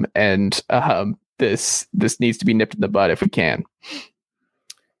problem, and this needs to be nipped in the bud if we can.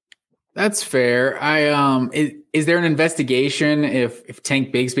 That's fair. Is there an investigation if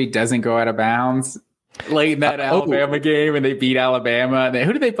Tank Bigsby doesn't go out of bounds late in that Alabama game and they beat Alabama?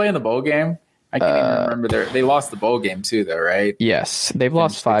 Who did they play in the bowl game? I can't even remember. They lost the bowl game too, though, right? Yes, they've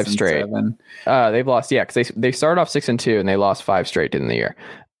lost 5 straight. They've lost, because they started off 6-2 and they lost 5 straight in the year,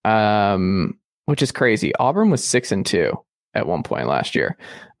 which is crazy. Auburn was 6-2 at one point last year.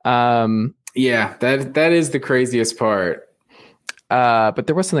 Yeah, that is the craziest part. But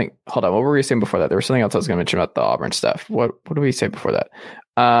there was something. Hold on, what were we saying before that? There was something else I was going to mention about the Auburn stuff. What did we say before that?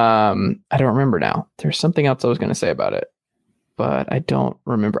 I don't remember now. There's something else I was going to say about it, but I don't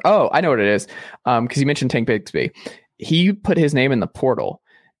remember. Oh, I know what it is. Because you mentioned Tank Bigsby. He put his name in the portal,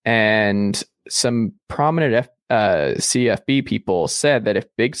 and some prominent CFB people said that if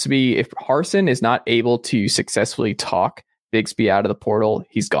Harsin is not able to successfully talk Bigsby out of the portal,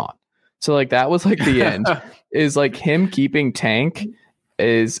 he's gone. So like that was like the end. Is like him keeping Tank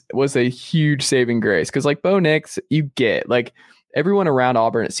was a huge saving grace, because like Bo Nix, you get like everyone around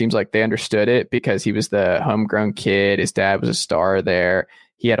Auburn, it seems like they understood it because he was the homegrown kid. His dad was a star there.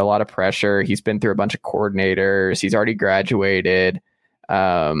 He had a lot of pressure. He's been through a bunch of coordinators. He's already graduated.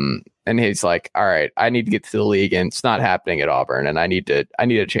 And he's like, all right, I need to get to the league, and it's not happening at Auburn, and I need to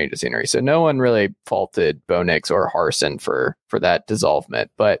change the scenery. So no one really faulted Bo Nix or Harsin for that dissolvement.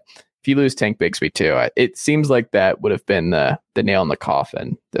 But if you lose Tank Bigsby too, it seems like that would have been the nail in the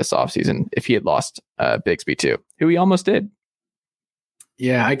coffin this offseason if he had lost Bigsby too, who he almost did.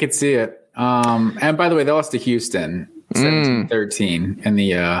 Yeah, I could see it. And by the way, they lost to Houston 17-13 in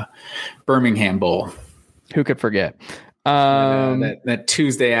the Birmingham Bowl. Who could forget? That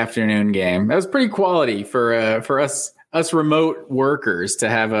Tuesday afternoon game. That was pretty quality for us remote workers to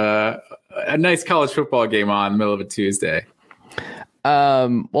have a nice college football game on in the middle of a Tuesday.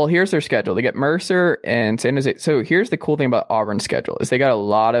 Well, here's their schedule. They get Mercer and San Jose. So here's the cool thing about Auburn's schedule is they got a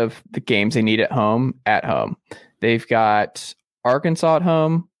lot of the games they need at home. They've got Arkansas at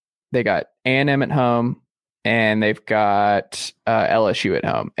home. They got A&M at home, and they've got LSU at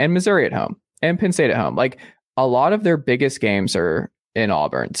home, and Missouri at home, and Penn State at home. Like, a lot of their biggest games are in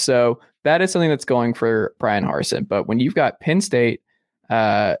Auburn. So that is something that's going for Brian Harsin. But when you've got Penn State,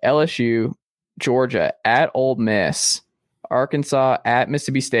 LSU, Georgia at Ole Miss, Arkansas at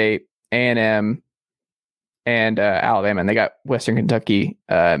Mississippi State, A&M, and Alabama, and they got Western Kentucky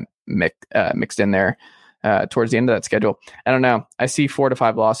mixed in there towards the end of that schedule. I don't know. I see 4 to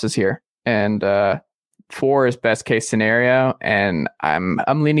 5 losses here, and 4 is best case scenario, and I'm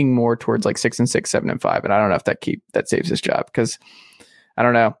leaning more towards like 6-6, 7-5, and I don't know if that saves his job because I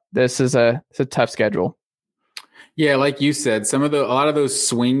don't know. It's a tough schedule. Yeah, like you said, a lot of those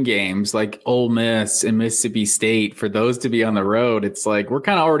swing games like Ole Miss and Mississippi State, for those to be on the road, it's like we're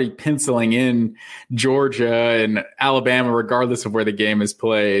kind of already penciling in Georgia and Alabama, regardless of where the game is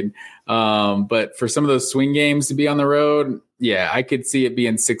played. But for some of those swing games to be on the road, yeah, I could see it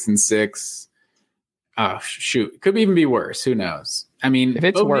being 6-6. Oh, shoot. Could even be worse. Who knows? I mean, if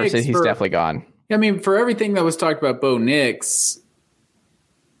it's Bo worse, Nix he's definitely gone. I mean, for everything that was talked about Bo Nix,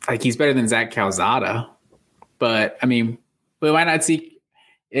 like he's better than Zach Calzada. But I mean, we might not see.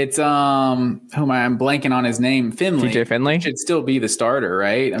 It's I'm blanking on his name. Finley. TJ Finley should still be the starter,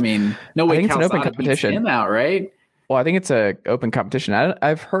 right? I mean, no way. I think it's an open competition. Him out, right? Well, I think it's a open competition.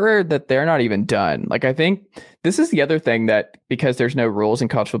 I've heard that they're not even done. Like, I think this is the other thing that because there's no rules in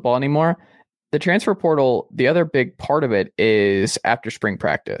college football anymore, the transfer portal, the other big part of it is after spring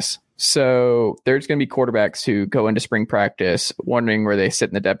practice. So there's going to be quarterbacks who go into spring practice wondering where they sit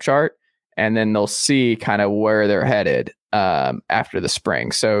in the depth chart, and then they'll see kind of where they're headed after the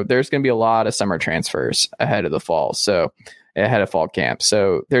spring. So there's going to be a lot of summer transfers ahead of the fall. So ahead of fall camp.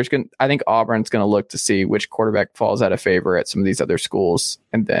 So I think Auburn's going to look to see which quarterback falls out of favor at some of these other schools,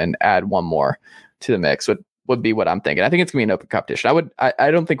 and then add one more to the mix would be what I'm thinking. I think it's going to be an open competition.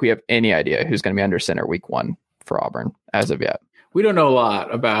 I don't think we have any idea who's going to be under center week 1 for Auburn as of yet. We don't know a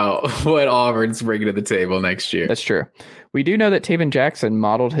lot about what Auburn's bringing to the table next year. That's true. We do know that Taven Jackson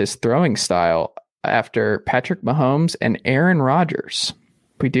modeled his throwing style after Patrick Mahomes and Aaron Rodgers.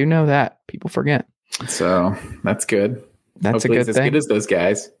 We do know that. People forget. So that's good. That's Hopefully a good it's thing. as good as those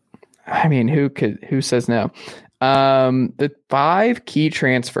guys. I mean, who says no? The 5 key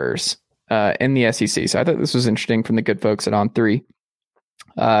transfers in the SEC. So I thought this was interesting from the good folks at On3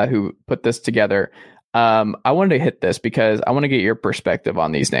 who put this together. I wanted to hit this because I want to get your perspective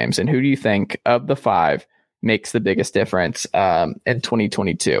on these names, and who do you think of the 5 makes the biggest difference in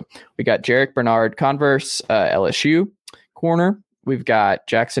 2022? We got Jarek Bernard, Converse, LSU corner. We've got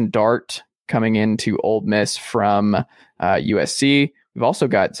Jackson Dart coming into Ole Miss from USC. We've also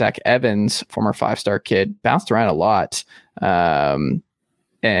got Zach Evans, former 5-star kid, bounced around a lot,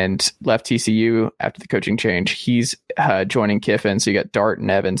 and left TCU after the coaching change. He's joining Kiffin, so you got Dart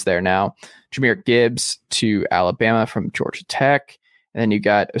and Evans there now. Jahmyr Gibbs to Alabama from Georgia Tech. And then you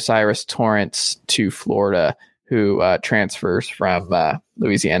got Osiris Torrance to Florida, who transfers from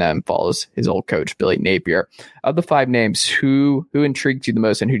Louisiana and follows his old coach, Billy Napier. Of the 5 names, who intrigued you the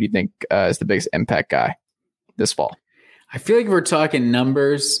most, and who do you think is the biggest impact guy this fall? I feel like if we're talking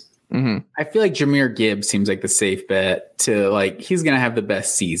numbers, I feel like Jahmyr Gibbs seems like the safe bet to, like, he's going to have the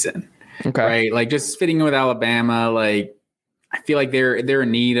best season. Okay. Right? Like, just fitting in with Alabama, like, I feel like they're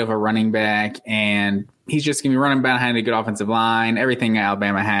in need of a running back, and he's just going to be running behind a good offensive line. Everything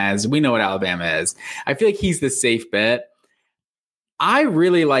Alabama has, we know what Alabama is. I feel like he's the safe bet. I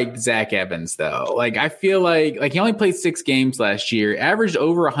really like Zach Evans, though. Like, I feel like he only played 6 games last year, averaged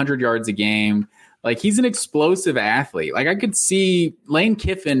over 100 yards a game. Like, he's an explosive athlete. Like, I could see Lane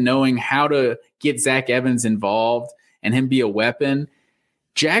Kiffin knowing how to get Zach Evans involved and him be a weapon.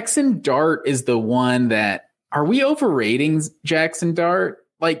 Jackson Dart is the one that are we overrating Jackson Dart?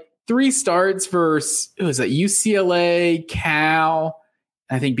 Like 3 starts versus, it was at UCLA, Cal,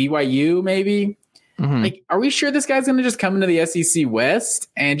 I think BYU maybe. Mm-hmm. Like, are we sure this guy's going to just come into the SEC West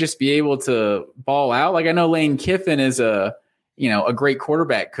and just be able to ball out? Like, I know Lane Kiffin is a great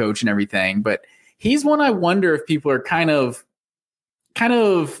quarterback coach and everything, but he's one I wonder if people are kind of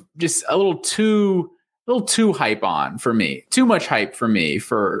just a little too hype on for me. Too much hype for me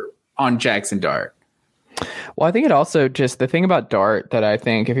on Jackson Dart. Well, I think it also just the thing about Dart that I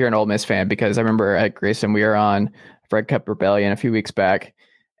think if you're an Ole Miss fan, because I remember at Grayson, we were on Red Cup Rebellion a few weeks back.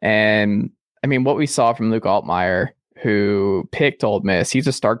 And I mean, what we saw from Luke Altmaier, who picked Ole Miss, he's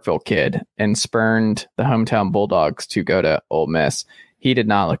a Starkville kid and spurned the hometown Bulldogs to go to Ole Miss. He did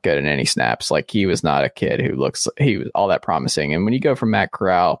not look good in any snaps. Like he was not a kid he was all that promising. And when you go from Matt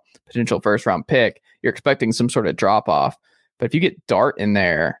Corral, potential first round pick, you're expecting some sort of drop off. But if you get Dart in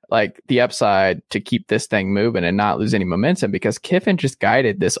there, like the upside to keep this thing moving and not lose any momentum, because Kiffin just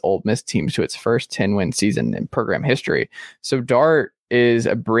guided this Ole Miss team to its first 10-win season in program history. So Dart is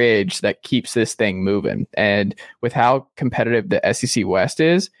a bridge that keeps this thing moving. And with how competitive the SEC West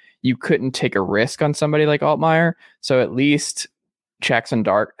is, you couldn't take a risk on somebody like Altmaier. So at least Jackson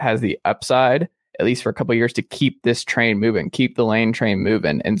Dart has the upside, at least for a couple of years, to keep this train moving, keep the Lane train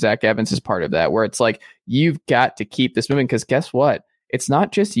moving. And Zach Evans is part of that, where it's like, you've got to keep this moving, because guess what? It's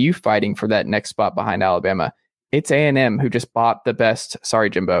not just you fighting for that next spot behind Alabama. It's A&M who just bought the best, sorry,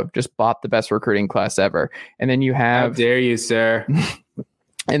 Jimbo, just bought the best recruiting class ever. And then you have... How dare you, sir?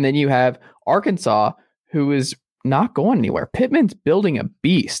 And then you have Arkansas, who is not going anywhere. Pittman's building a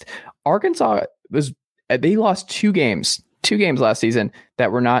beast. Arkansas they lost 2 games last season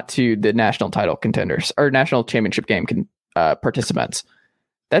that were not to the national title contenders or national championship game participants.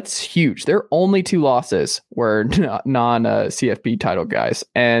 That's huge. Their only 2 losses were non-CFP title guys.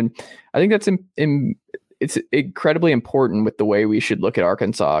 And I think that's it's incredibly important with the way we should look at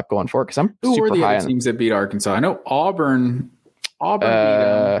Arkansas going forward, because I'm Who super were the high other on teams that beat Arkansas? I know Auburn beat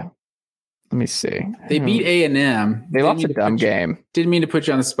them. Let me see. They beat A&M. They lost a dumb game. Didn't mean to put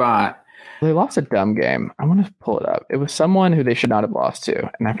you on the spot. They lost a dumb game. I want to pull it up. It was someone who they should not have lost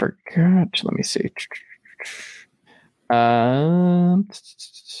to. And I forgot. Let me see. I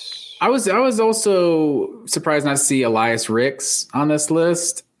was also surprised not to see Elias Ricks on this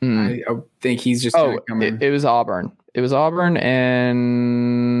list. I think he's just it was Auburn. It was Auburn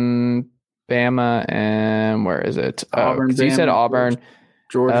and Bama, and where is it? Auburn. You said Auburn,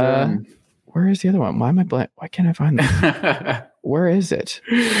 Georgia. Where is the other one? Why am I blank? Why can't I find that? Where is it?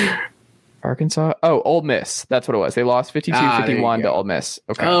 Arkansas. Oh, Ole Miss. That's what it was. They lost 52-51 to Ole Miss.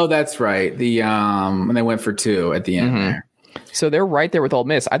 Okay. Oh, that's right. When they went for 2 at the end there. So they're right there with Ole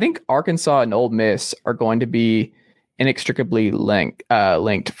Miss. I think Arkansas and Ole Miss are going to be inextricably linked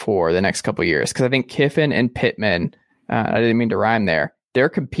for the next couple of years, because I think Kiffin and Pittman, I didn't mean to rhyme there, they're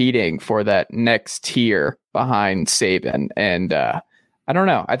competing for that next tier behind Saban. And I don't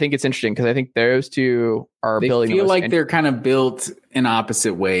know. I think it's interesting because I think those two are building. They feel like they're kind of built in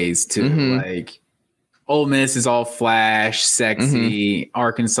opposite ways too. Like Ole Miss is all flash, sexy.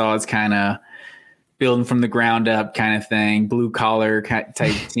 Arkansas is kind of building from the ground up kind of thing, blue collar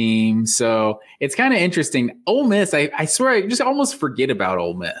type team. So it's kind of interesting. Ole Miss, I swear, I just almost forget about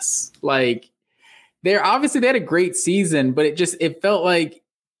Ole Miss. Like they had a great season, but it felt like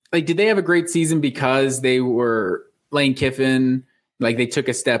did they have a great season because they were Lane Kiffin? Like they took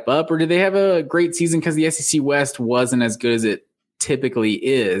a step up, or did they have a great season because the SEC West wasn't as good as it typically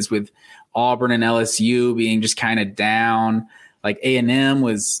is, with Auburn and LSU being just kind of down? Like A&M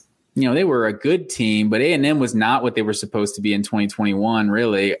was, they were a good team, but A&M was not what they were supposed to be in 2021,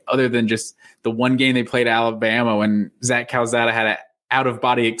 really, other than just the one game they played Alabama when Zach Calzada had an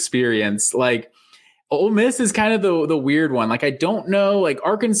out-of-body experience. Like Ole Miss is kind of the weird one. Like I don't know, like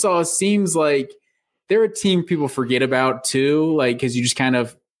Arkansas seems like they're a team people forget about too, like because you just kind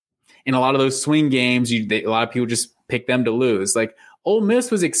of in a lot of those swing games, a lot of people just pick them to lose. Like Ole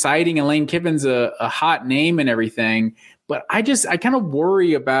Miss was exciting, and Lane Kiffin's a hot name and everything, but I kind of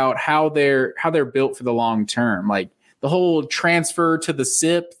worry about how they're built for the long term. Like the whole transfer to the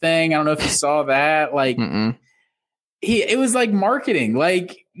SIP thing. I don't know if you saw that. Like it was like marketing,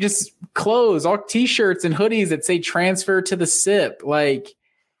 like just clothes, all T-shirts and hoodies that say transfer to the SIP. Like.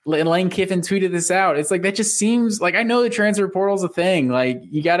 Lane Kiffin tweeted this out. It's like, that just seems like, I know the transfer portal is a thing. Like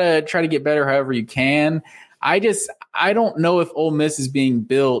you got to try to get better however you can. I don't know if Ole Miss is being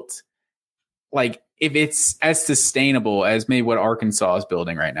built, like if it's as sustainable as maybe what Arkansas is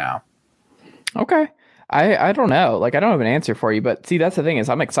building right now. Okay. I don't know. Like, I don't have an answer for you, but see, that's the thing is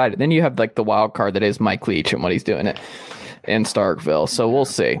I'm excited. Then you have like the wild card that is Mike Leach and what he's doing in Starkville. So we'll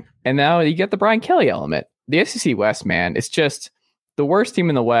see. And now you get the Brian Kelly element. the SEC West, man, it's just the worst team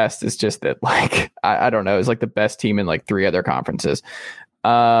in the West is just that, like, I don't know, it's like the best team in like 3 other conferences.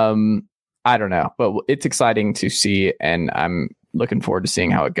 I don't know, but it's exciting to see, and I'm looking forward to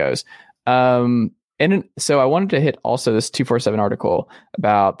seeing how it goes. And so I wanted to hit also this 247 article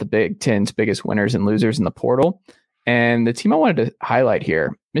about the Big Ten's biggest winners and losers in the portal. And the team I wanted to highlight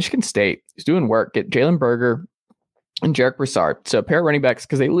here, Michigan State, is doing work. Get Jalen Berger and Jarek Broussard. So a pair of running backs,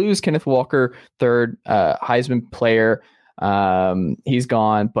 because they lose Kenneth Walker, third Heisman player. He's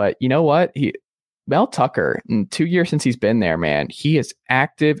gone. But you know what? Mel Tucker, in 2 years since he's been there, man, he is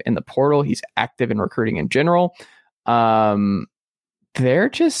active in the portal. He's active in recruiting in general.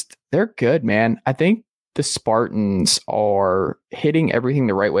 They're good, man. I think the Spartans are hitting everything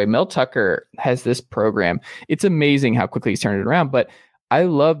the right way. Mel Tucker has this program. It's amazing how quickly he's turned it around, but I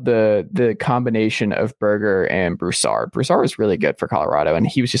love the combination of Berger and Broussard. Broussard was really good for Colorado, and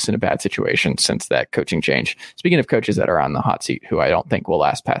he was just in a bad situation since that coaching change. Speaking of coaches that are on the hot seat, who I don't think will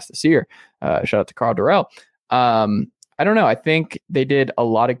last past this year, shout out to Carl Durrell. I don't know. I think they did a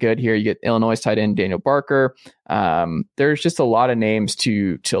lot of good here. You get Illinois tight end Daniel Barker. There's just a lot of names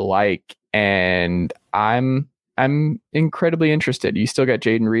to like, and I'm incredibly interested. You still got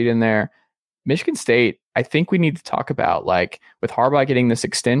Jaden Reed in there. Michigan State, I think we need to talk about, like, with Harbaugh getting this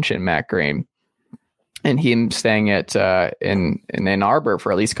extension, Matt Green, and him staying at in Ann Arbor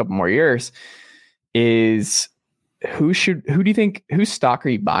for at least a couple more years, is whose stock are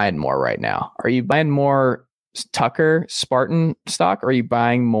you buying more right now? Are you buying more Tucker Spartan stock, or are you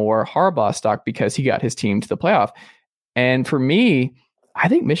buying more Harbaugh stock because he got his team to the playoff? And for me, I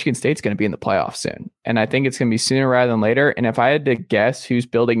think Michigan State's going to be in the playoff soon. And I think it's going to be sooner rather than later. And if I had to guess who's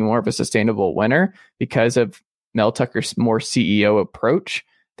building more of a sustainable winner because of Mel Tucker's more CEO approach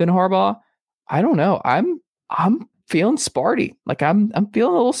than Harbaugh, I don't know. I'm feeling Sparty. Like I'm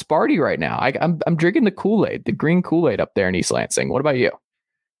feeling a little Sparty right now. I'm drinking the Kool-Aid, the green Kool-Aid up there in East Lansing. What about you?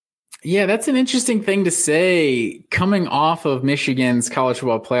 Yeah, that's an interesting thing to say coming off of Michigan's college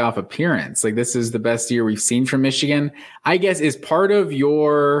football playoff appearance. Like, this is the best year we've seen from Michigan. I guess is part of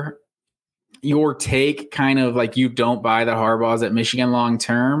your take kind of like you don't buy the Harbaughs at Michigan long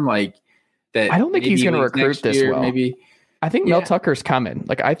term, like that. I don't think he's going to recruit this well. Maybe I think Mel Tucker's coming.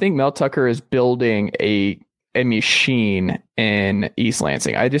 Like, I think Mel Tucker is building a machine in East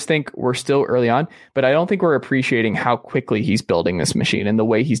Lansing. I just think we're still early on, but I don't think we're appreciating how quickly he's building this machine and the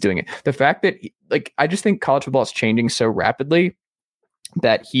way he's doing it. The fact that, like, I just think college football is changing so rapidly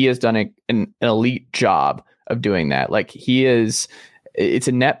that he has done an elite job of doing that. Like, it's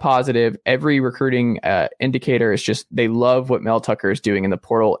a net positive. Every recruiting indicator is just, they love what Mel Tucker is doing in the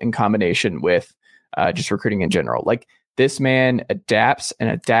portal in combination with just recruiting in general. Like, this man adapts and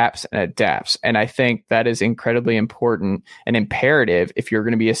adapts and adapts. And I think that is incredibly important and imperative if you're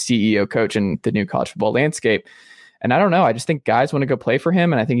going to be a CEO coach in the new college football landscape. And I don't know. I just think guys want to go play for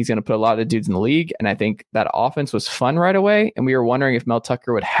him. And I think he's going to put a lot of dudes in the league. And I think that offense was fun right away. And we were wondering if Mel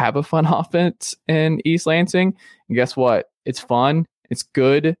Tucker would have a fun offense in East Lansing. And guess what? It's fun. It's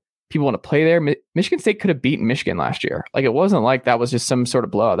good. People want to play there. Michigan State could have beaten Michigan last year. Like, it wasn't like that was just some sort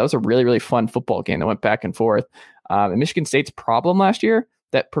of blowout. That was a really, really fun football game that went back and forth. And Michigan State's problem last year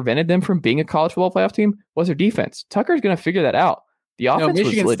that prevented them from being a college football playoff team was their defense. Tucker's going to figure that out. The offense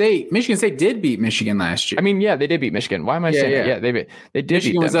Michigan State did beat Michigan last year. I mean, yeah, they did beat Michigan. Why am I saying that? Yeah, they did.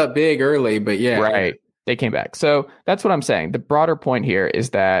 Michigan was up big early, but yeah. Right. They came back. So that's what I'm saying. The broader point here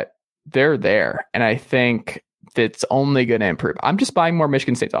is that they're there. And I think that's only going to improve. I'm just buying more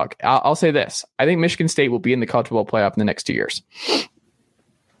Michigan State talk. I'll say this. I think Michigan State will be in the college football playoff in the next 2 years.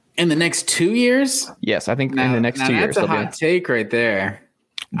 In the next 2 years? Yes, I think in the next 2 years. That's a hot take right there.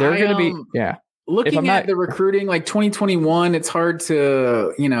 They're going to be, yeah. Looking at the recruiting, like 2021, it's hard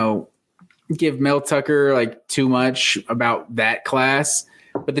to, give Mel Tucker like too much about that class.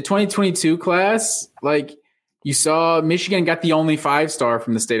 But the 2022 class, like, you saw Michigan got the only 5-star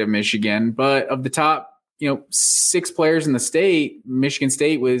from the state of Michigan, but of the top, 6 players in the state, Michigan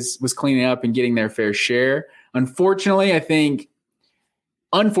State was cleaning up and getting their fair share. Unfortunately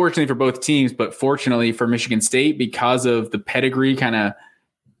for both teams, but fortunately for Michigan State, because of the pedigree kind of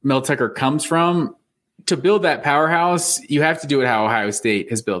Mel Tucker comes from, to build that powerhouse, you have to do it how Ohio State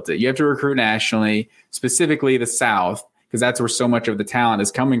has built it. You have to recruit nationally, specifically the South, because that's where so much of the talent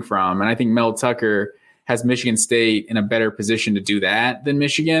is coming from. And I think Mel Tucker has Michigan State in a better position to do that than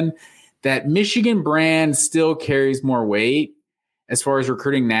Michigan. That Michigan brand still carries more weight as far as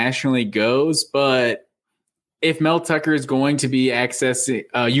recruiting nationally goes, but if Mel Tucker is going to be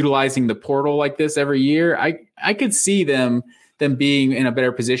utilizing the portal like this every year, I could see them being in a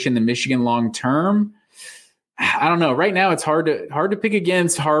better position than Michigan long term. I don't know. Right now, it's hard to pick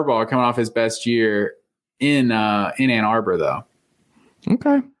against Harbaugh coming off his best year in Ann Arbor, though.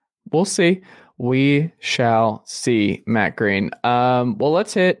 Okay, we'll see. We shall see, Matt Green. Well,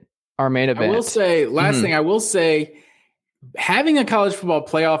 let's hit our main event. I will say, thing I will say, having a college football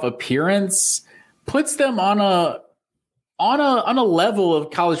playoff appearance puts them on a level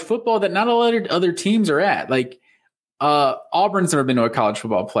of college football that not a lot of other teams are at. Like Auburn's never been to a college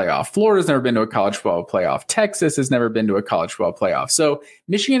football playoff. Florida's never been to a college football playoff. Texas has never been to a college football playoff. So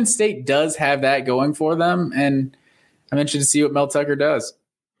Michigan State does have that going for them, and I'm interested to see what Mel Tucker does.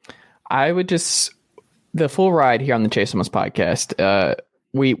 I would the full ride here on the Chase Thomas podcast.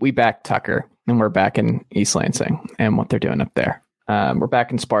 We back Tucker, and we're back in East Lansing and what they're doing up there. We're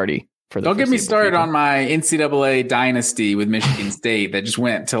back in Sparty. Don't get me started on my NCAA dynasty with Michigan State that just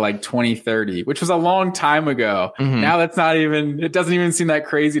went to like 2030, which was a long time ago. Now it doesn't even seem that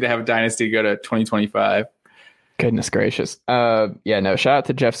crazy to have a dynasty go to 2025. Goodness gracious. Shout out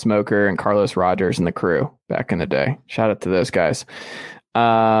to Jeff Smoker and Carlos Rogers and the crew back in the day. Shout out to those guys.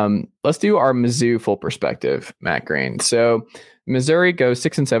 Let's do our Mizzou full perspective, Matt Green. So Missouri goes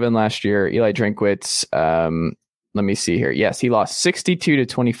 6-7 last year. Eli Drinkwitz, let me see here. Yes, he lost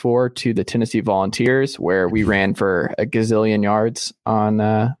 62-24 to the Tennessee Volunteers, where we ran for a gazillion yards on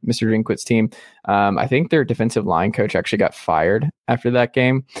Mr. Drinkwitz's team. I think their defensive line coach actually got fired after that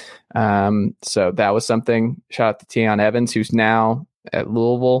game. So that was something. Shout out to Tion Evans, who's now at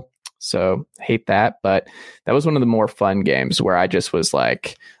Louisville. So hate that. But that was one of the more fun games where I just was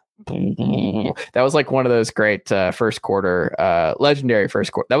like, that was like one of those great first quarter, legendary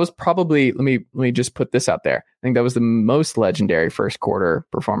first quarter. That was probably, let me just put this out there. I think that was the most legendary first quarter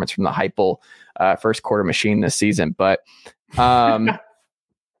performance from the Heupel first quarter machine this season. But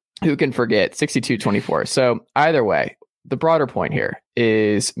who can forget 62-24? So either way, the broader point here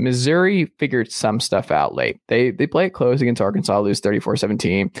is Missouri figured some stuff out late. They play it close against Arkansas, lose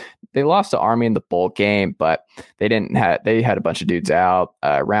 34-17. They lost to Army in the bowl game, but they had a bunch of dudes out.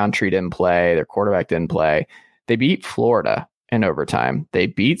 Roundtree didn't play. Their quarterback didn't play. They beat Florida in overtime. They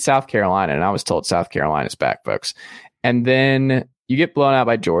beat South Carolina, and I was told South Carolina's back, folks. And then you get blown out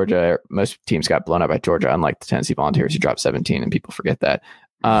by Georgia. Most teams got blown out by Georgia, unlike the Tennessee Volunteers, who dropped 17, and people forget that.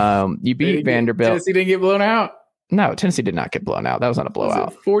 You beat Vanderbilt. Tennessee didn't get blown out? No, Tennessee did not get blown out. That was not a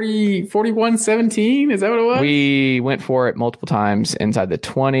blowout. 41-17? Is that what it was? We went for it multiple times inside the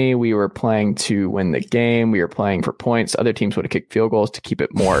 20. We were playing to win the game. We were playing for points. Other teams would have kicked field goals to keep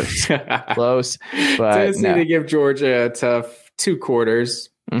it more close. But Tennessee to give Georgia a tough 2 quarters.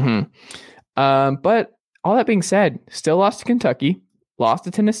 But all that being said, still lost to Kentucky, lost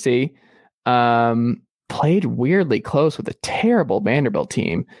to Tennessee, played weirdly close with a terrible Vanderbilt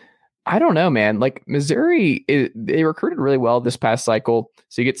team. I don't know, man. Like Missouri, they recruited really well this past cycle.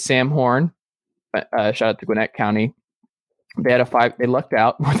 So you get Sam Horn. Shout out to Gwinnett County. They had they lucked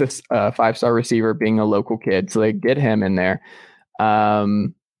out with a 5-star receiver being a local kid, so they get him in there. I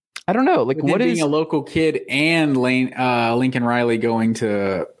don't know, like what is being a local kid and Lincoln Riley going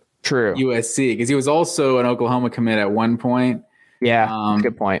to USC, because he was also an Oklahoma commit at one point. Yeah,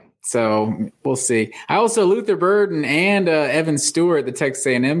 good point. So we'll see. I also Luther Burden and Evan Stewart, the Texas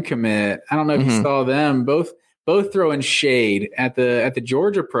A&M commit. I don't know if you saw them both throwing shade at the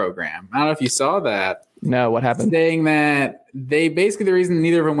Georgia program. I don't know if you saw that. No, what happened? Saying that they basically the reason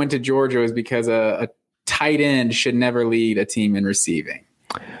neither of them went to Georgia was because a tight end should never lead a team in receiving.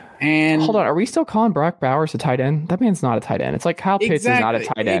 And hold on, are we still calling Brock Bowers a tight end? That man's not a tight end. It's like Kyle Pitts is not a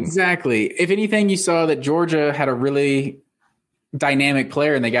tight end. Exactly. If anything, you saw that Georgia had a really dynamic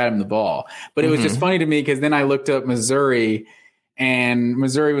player and they got him the ball. But it was just funny to me because then I looked up Missouri, and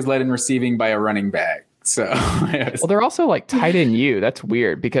Missouri was led in receiving by a running back. So well, they're also like tight end U. That's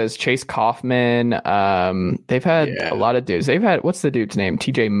weird because Chase Kaufman, they've had a lot of dudes. They've had, what's the dude's name?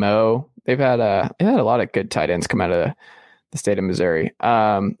 TJ Moe. They've had a lot of good tight ends come out of the state of Missouri.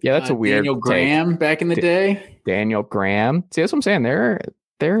 That's a weird Daniel Graham back in the day. Daniel Graham. See, that's what I'm saying. They're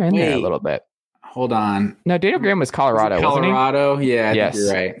in there a little bit. Hold on. No, Daniel Graham was Colorado, wasn't he? Colorado, yeah, I think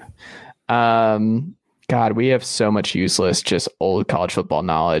you're right. God, we have so much useless, just old college football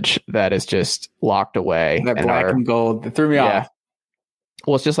knowledge that is just locked away. That black and gold that threw me off.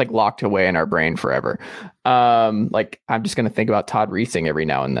 Well, it's just like locked away in our brain forever. Like I'm just going to think about Todd Reesing every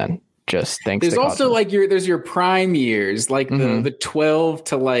now and then. Just thanks. There's also like there's your prime years, like the 12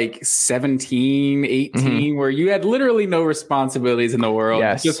 to like 17, 18, where you had literally no responsibilities in the world.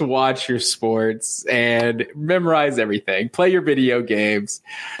 Yes. Just watch your sports and memorize everything. Play your video games.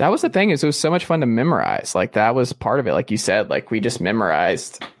 That was the thing, is it was so much fun to memorize. Like that was part of it. Like you said, like we just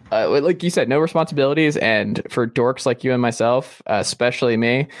memorized. Like you said, no responsibilities. And for dorks like you and myself, especially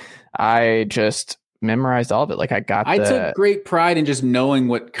me, I just memorized all of it. Like I took great pride in just knowing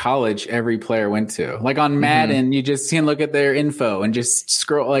what college every player went to. Like on Madden, you just can look at their info and just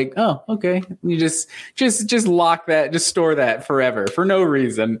scroll like, oh, okay. You just lock that, just store that forever for no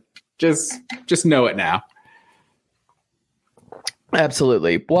reason. Just know it now.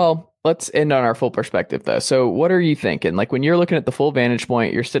 Absolutely. Well, let's end on our full perspective, though. So what are you thinking? Like when you're looking at the full vantage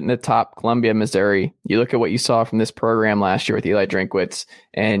point, you're sitting atop Columbia, Missouri. You look at what you saw from this program last year with Eli Drinkwitz,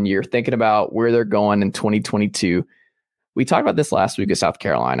 and you're thinking about where they're going in 2022. We talked about this last week at South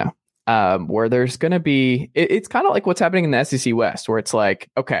Carolina, where there's going to be, it's kind of like what's happening in the SEC West, where it's like,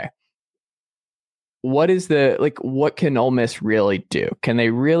 okay, what can Ole Miss really do? Can they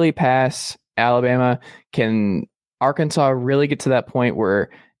really pass Alabama? Can Arkansas really get to that point where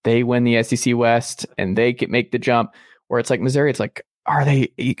they win the SEC West and they make the jump? Where it's like Missouri, it's like, are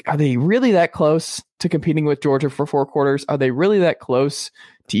they really that close to competing with Georgia for 4 quarters? Are they really that close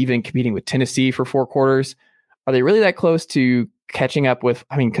to even competing with Tennessee for 4 quarters? Are they really that close to catching up with,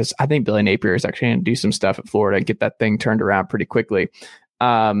 because I think Billy Napier is actually going to do some stuff at Florida and get that thing turned around pretty quickly.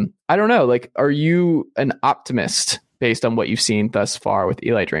 I don't know. Like, are you an optimist based on what you've seen thus far with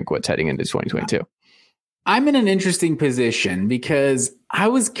Eli Drinkwitz heading into 2022? I'm in an interesting position because I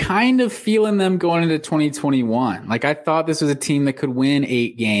was kind of feeling them going into 2021. Like I thought this was a team that could win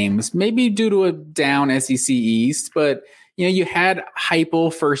 8 games, maybe due to a down SEC East, but you had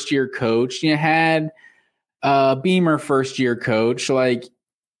Heupel, first year coach, you had Beamer, first year coach,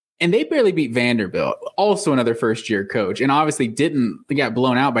 and they barely beat Vanderbilt, also another first year coach, and obviously they got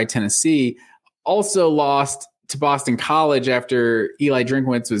blown out by Tennessee, also lost to Boston College after Eli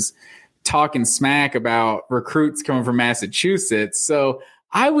Drinkwitz was talking smack about recruits coming from Massachusetts. So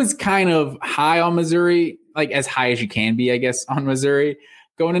I was kind of high on Missouri, like as high as you can be, I guess, on Missouri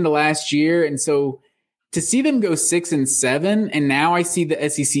going into last year. And so to see them go 6-7, and now I see the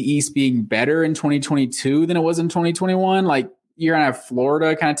SEC East being better in 2022 than it was in 2021. Like you're going to have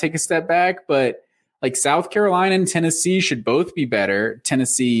Florida kind of take a step back, but like South Carolina and Tennessee should both be better.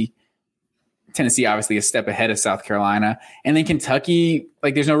 Tennessee obviously a step ahead of South Carolina. And then Kentucky,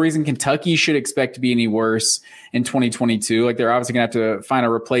 like there's no reason Kentucky should expect to be any worse in 2022. Like they're obviously going to have to find a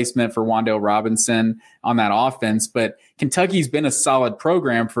replacement for Wan'Dale Robinson on that offense. But Kentucky's been a solid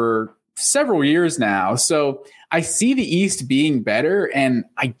program for several years now. So I see the East being better, and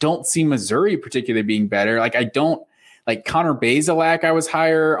I don't see Missouri particularly being better. Like Connor Bazelak I was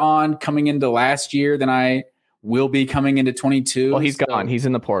higher on coming into last year than I will be coming into 22. Well, he's gone. He's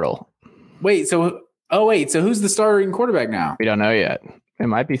in the portal. So who's the starting quarterback now? We don't know yet. It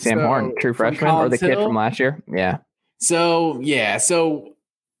might be Sam Horn, true freshman, or the kid from last year. Yeah. So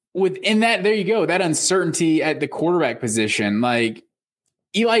within that, there you go. That uncertainty at the quarterback position, like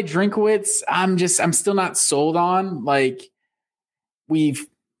Eli Drinkwitz, I'm still not sold on. Like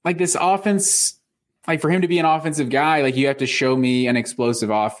this offense, like for him to be an offensive guy, like you have to show me an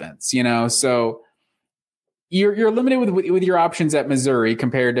explosive offense, so you're limited with your options at Missouri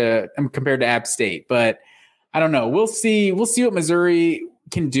compared to App State, but I don't know. We'll see what Missouri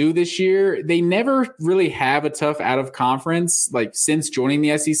can do this year. They never really have a tough out of conference. Like since joining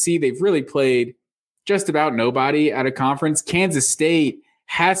the SEC, they've really played just about nobody out of conference. Kansas State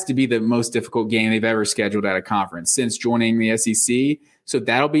has to be the most difficult game they've ever scheduled out of conference since joining the SEC. So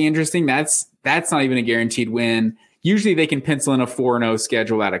that'll be interesting. That's not even a guaranteed win. Usually they can pencil in a 4-0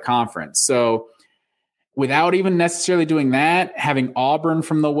 schedule out of conference. So without even necessarily doing that, having Auburn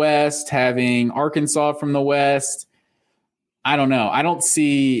from the West, having Arkansas from the West, I don't know. I don't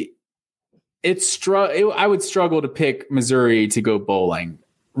see it. I would struggle to pick Missouri to go bowling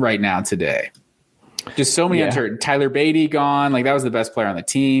right now today. Just so many uncertainties. Tyler Beatty gone. Like that was the best player on the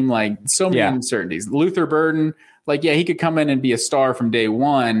team. Like so many uncertainties. Luther Burden, he could come in and be a star from day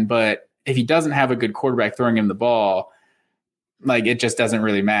one, but if he doesn't have a good quarterback throwing him the ball, like it just doesn't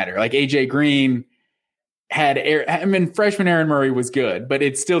really matter. Like AJ Green freshman Aaron Murray was good, but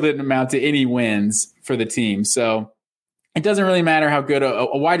it still didn't amount to any wins for the team. So it doesn't really matter how good a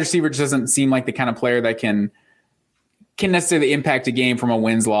wide receiver just doesn't seem like the kind of player that can necessarily impact a game from a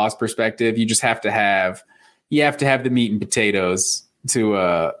wins-loss perspective. You just have to have the meat and potatoes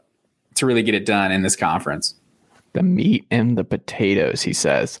to really get it done in this conference. The meat and the potatoes, he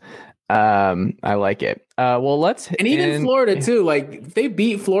says. I like it. Even Florida too. Like they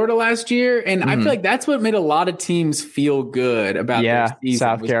beat Florida last year, and I feel like that's what made a lot of teams feel good about their season.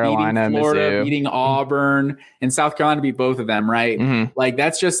 South Carolina, beating Florida, Mizzou. beating Auburn, and South Carolina beat both of them, right? Mm-hmm. Like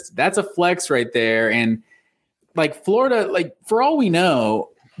that's a flex right there. And like Florida, like for all we know,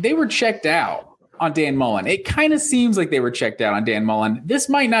 they were checked out on Dan Mullen. It kind of seems like they were checked out on Dan Mullen. This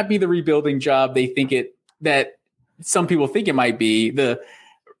might not be the rebuilding job that some people think it might be. The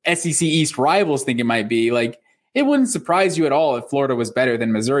SEC East rivals think it might be. Like, it wouldn't surprise you at all if Florida was better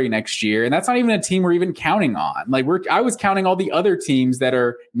than Missouri next year. And that's not even a team we're even counting on. Like, I was counting all the other teams that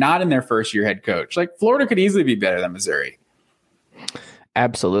are not in their first year head coach. Like, Florida could easily be better than Missouri.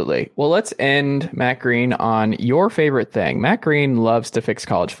 Absolutely. Well, let's end, Matt Green, on your favorite thing. Matt Green loves to fix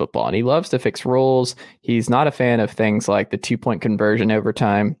college football, and he loves to fix rules. He's not a fan of things like the 2-point conversion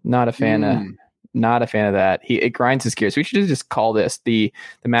overtime. Not a fan of that. It grinds his gears. We should just call this the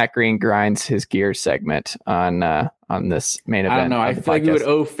Matt Green grinds his gears segment on this main event. I don't know. I feel like we would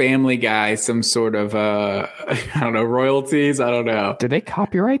owe Family Guy some sort of royalties. I don't know. Did they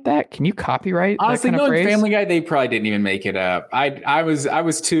copyright that? Can you copyright? Honestly, that kind of phrase? Family Guy, they probably didn't even make it up. I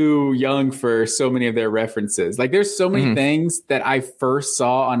was too young for so many of their references. Like, there's so many things that I first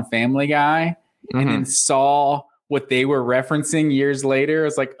saw on Family Guy and then saw what they were referencing years later.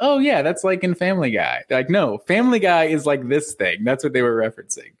 It's like, oh yeah, that's like in Family Guy. They're like, no, Family Guy is like this thing. That's what they were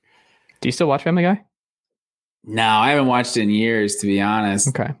referencing. Do you still watch Family Guy? No, I haven't watched it in years, to be honest.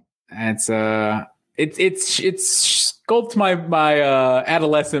 Okay. It's sculpted my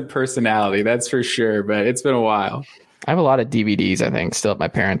adolescent personality, that's for sure, but it's been a while. I have a lot of DVDs, I think, still at my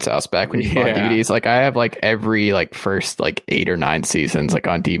parents' house back when you bought DVDs. Like, I have like every first 8 or 9 seasons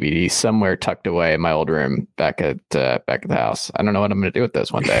on DVD somewhere tucked away in my old room back at the house. I don't know what I'm going to do with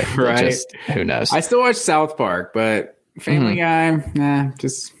those one day. Right? Who knows? I still watch South Park, but Family Guy,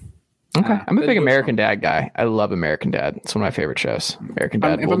 just. Okay. I'm a big American Dad guy. I love American Dad. It's one of my favorite shows. American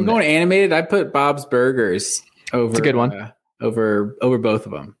Dad. If I'm going animated, I put Bob's Burgers over. It's a good one. Over both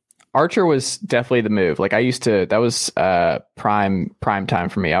of them. Archer was definitely the move. That was prime time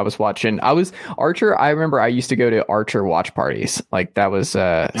for me. I was Archer. I remember I used to go to Archer watch parties. That was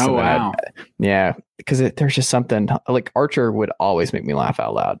oh wow. Because there's just something Archer would always make me laugh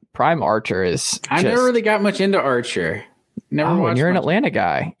out loud. Prime Archer is. I never really got much into Archer. When you're an Atlanta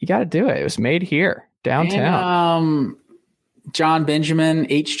guy, you got to do it. It was made here, downtown. And, John Benjamin,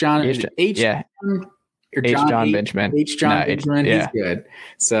 John Benjamin. Benjamin. He's good.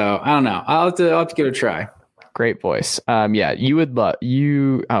 So I don't know. I'll have to give it a try. Great voice. You would love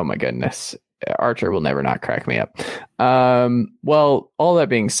you. Oh my goodness. Archer will never not crack me up. Well, all that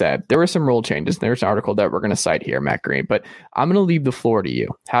being said, there were some rule changes. There's an article that we're going to cite here, Matt Green, but I'm going to leave the floor to you.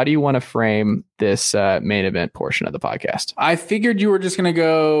 How do you want to frame this main event portion of the podcast? I figured you were just going to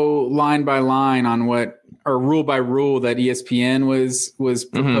go line by line on or rule by rule that ESPN was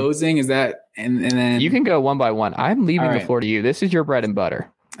proposing. Is that, and then you can go one by one. I'm leaving the floor to you. This is your bread and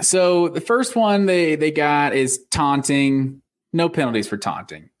butter. So the first one they got is taunting. No penalties for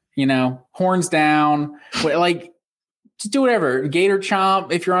taunting. Horns down, just do whatever. Gator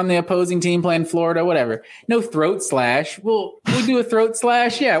chomp if you're on the opposing team playing Florida, whatever. No throat slash. We'll do a throat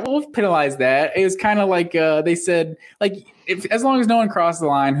slash. Yeah, we'll penalize that. It was kind of they said, as long as no one crosses the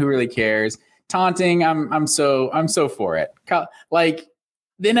line, who really cares? Taunting, I'm so for it. The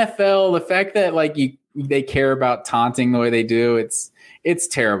NFL, the fact that they care about taunting the way they do, it's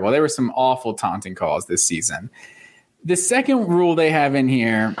terrible. There were some awful taunting calls this season. The second rule they have in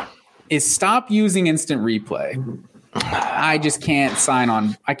here is stop using instant replay. I just can't sign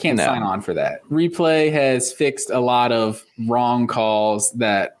on. I can't sign on for that. Replay has fixed a lot of wrong calls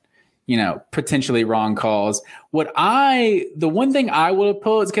that, potentially wrong calls. The one thing I would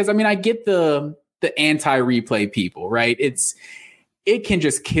oppose, because I get the anti-replay people, right? It can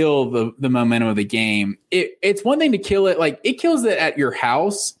just kill the momentum of the game. It's one thing to kill it. It kills it at your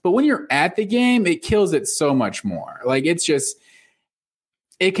house, but when you're at the game, it kills it so much more. It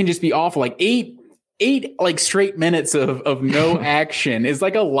can just be awful. Eight straight minutes of no action is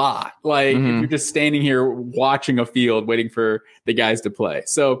a lot. If you're just standing here watching a field, waiting for the guys to play.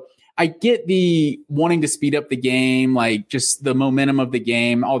 So I get the wanting to speed up the game, just the momentum of the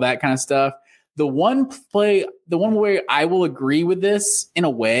game, all that kind of stuff. The one way I will agree with this in a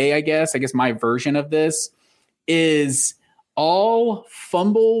way, I guess my version of this is all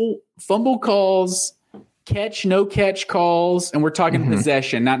fumble calls, catch, no catch calls. And we're talking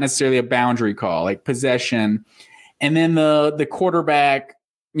possession, not necessarily a boundary call, possession. And then the quarterback,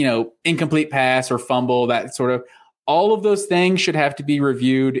 incomplete pass or fumble, that sort of, all of those things should have to be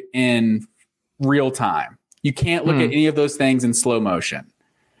reviewed in real time. You can't look at any of those things in slow motion,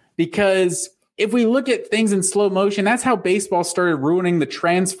 because if we look at things in slow motion, that's how baseball started ruining the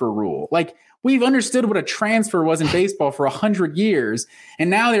transfer rule. We've understood what a transfer was in baseball for 100 years. And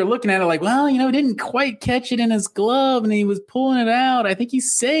now they're looking at it he didn't quite catch it in his glove and he was pulling it out. I think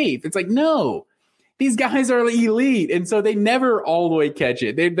he's safe. It's no, these guys are elite. And so they never all the way catch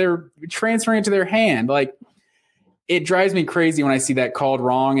it. They're transferring it to their hand. It drives me crazy when I see that called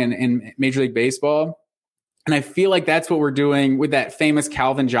wrong in Major League Baseball. And I feel like that's what we're doing with that famous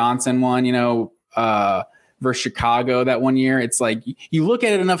Calvin Johnson one, versus Chicago that one year. It's like you look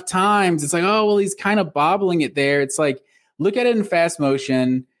at it enough times, it's like, oh, well, he's kind of bobbling it there. It's like, look at it in fast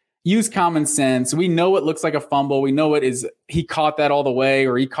motion, use common sense. We know it looks like a fumble. We know it is, he caught that all the way,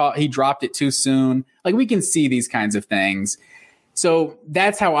 or he dropped it too soon. Like, we can see these kinds of things. So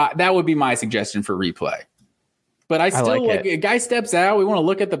that's that would be my suggestion for replay. But I still like a guy steps out. We want to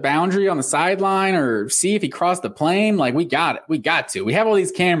look at the boundary on the sideline or see if he crossed the plane. Like, we got it. We got to. We have all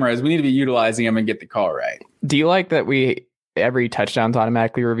these cameras. We need to be utilizing them and get the call right. Do you like that every touchdown's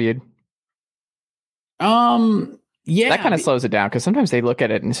automatically reviewed? Yeah. That kind of slows it down because sometimes they look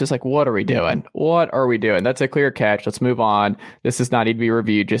at it and it's just like, what are we doing? What are we doing? That's a clear catch. Let's move on. This does not need to be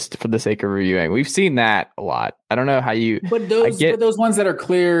reviewed just for the sake of reviewing. We've seen that a lot. I don't know how you... But those ones that are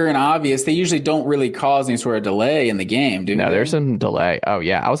clear and obvious, they usually don't really cause any sort of delay in the game, do they? No, there's some delay. Oh,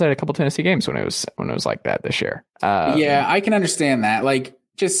 yeah. I was at a couple Tennessee games when it was like that this year. Yeah, I can understand that. Like,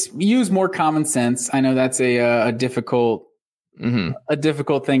 just use more common sense. I know that's a difficult thing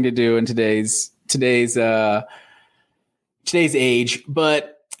to do in today's age.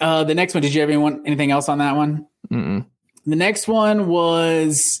 But the next one, did you have anything else on that one? Mm-mm. The next one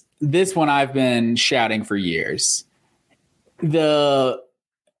was this one I've been shouting for years. The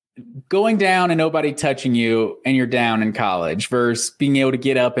going down and nobody touching you and you're down in college versus being able to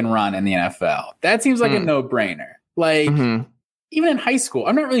get up and run in the NFL. That seems like a no-brainer. Like, even in high school,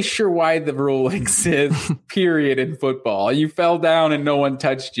 I'm not really sure why the rule exists, period, in football. You fell down and no one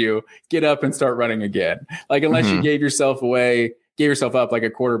touched you. Get up and start running again. Like, unless you gave yourself up like a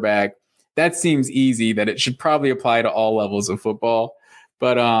quarterback, that seems easy that it should probably apply to all levels of football.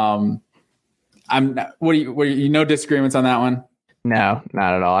 But no disagreements on that one? No,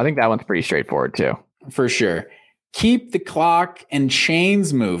 not at all. I think that one's pretty straightforward too. For sure. Keep the clock and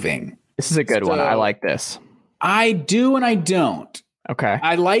chains moving. This is a good one. I like this. I do and I don't. Okay.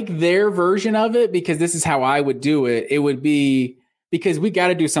 I like their version of it because this is how I would do it. It would be because we got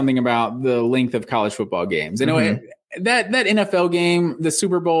to do something about the length of college football games. You know, that NFL game, the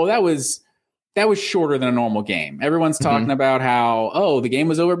Super Bowl, that was shorter than a normal game. Everyone's talking about how, the game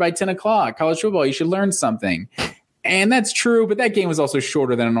was over by 10 o'clock. College football, you should learn something. And that's true, but that game was also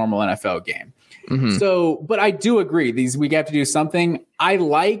shorter than a normal NFL game. So, but I do agree. We have to do something. I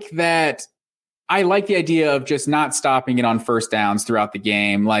like that. I like the idea of just not stopping it on first downs throughout the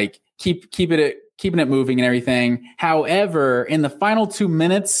game, like keeping it moving and everything. However, in the final 2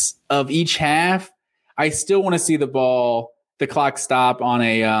 minutes of each half, I still want to see the clock stop on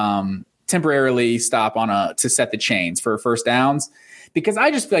a temporarily stop to set the chains for first downs, because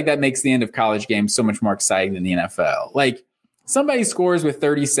I just feel like that makes the end of college games so much more exciting than the NFL. Like, somebody scores with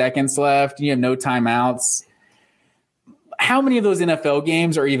 30 seconds left and you have no timeouts. How many of those NFL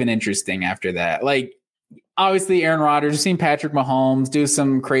games are even interesting after that? Like, obviously, Aaron Rodgers, you've seen Patrick Mahomes do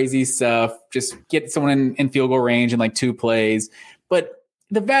some crazy stuff, just get someone in field goal range in like 2 plays. But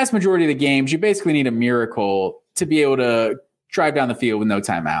the vast majority of the games, you basically need a miracle to be able to drive down the field with no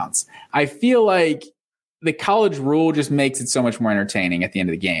timeouts. I feel like the college rule just makes it so much more entertaining at the end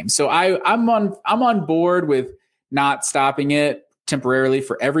of the game. So I'm on board with not stopping it temporarily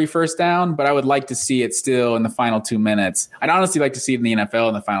for every first down, but I would like to see it still in the final 2 minutes. I'd honestly like to see it in the NFL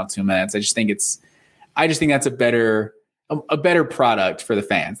in the final 2 minutes. I just think that's a better product for the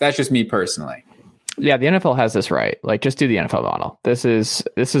fans. That's just me personally. Yeah, the NFL has this right. Like, just do the NFL model. This is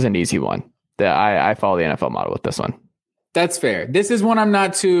an easy one. I follow the NFL model with this one. That's fair. This is one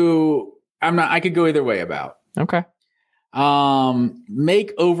I could go either way about. Okay.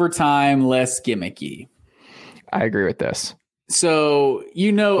 Make overtime less gimmicky. I agree with this. So,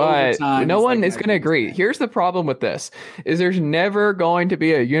 but overtime no one is going to agree. Here's the problem with this is there's never going to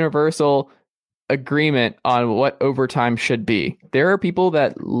be a universal agreement on what overtime should be. There are people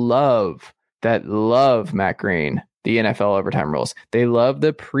that love Matt Green, the NFL overtime rules. They love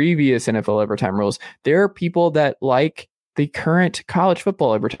the previous NFL overtime rules. There are people that like the current college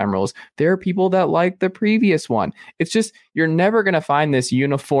football overtime rules. There are people that like the previous one. It's just, you're never going to find this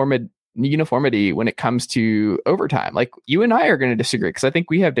uniformity when it comes to overtime. Like, you and I are going to disagree because I think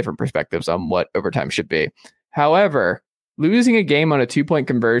we have different perspectives on what overtime should be. However, losing a game on a 2-point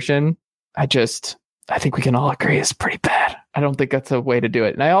conversion, I think we can all agree is pretty bad. I don't think that's a way to do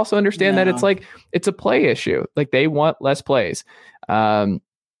it. And I also understand that it's a play issue. Like, they want less plays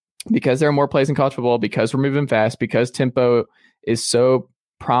because there are more plays in college football, because we're moving fast, because tempo is so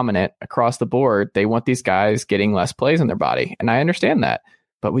prominent across the board. They want these guys getting less plays in their body. And I understand that.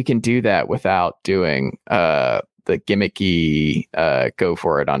 But we can do that without doing the gimmicky go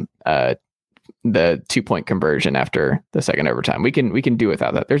for it on the 2-point conversion after the second overtime. We can do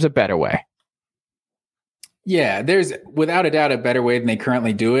without that. There's a better way. Yeah, there's without a doubt a better way than they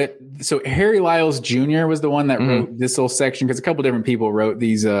currently do it. So Harry Lyles Jr. was the one that wrote this little section because a couple different people wrote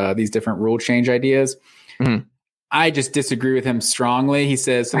these different rule change ideas. I just disagree with him strongly. He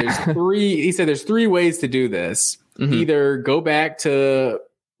says so there's three. He said there's three ways to do this. Either go back to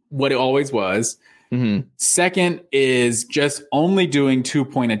what it always was. Second is just only doing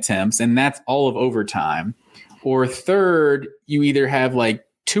 2-point attempts, and that's all of overtime. Or third, you either have like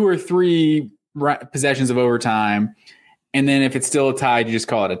 2 or 3 possessions of overtime, and then if it's still a tie, you just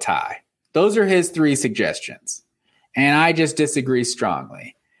call it a tie. Those are his 3 suggestions, and I just disagree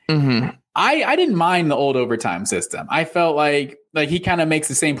strongly. I didn't mind the old overtime system. I felt like he kind of makes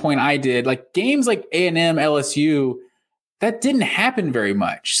the same point I did. Like games like A&M, LSU, that didn't happen very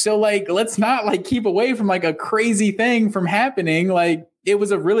much. So like, let's not like keep away from like a crazy thing from happening. Like it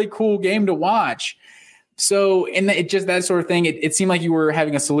was a really cool game to watch. So, and it just that sort of thing, it seemed like you were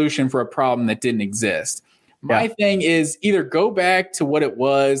having a solution for a problem that didn't exist. My thing is either go back to what it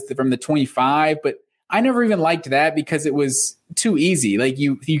was from the 25, but I never even liked that because it was too easy. Like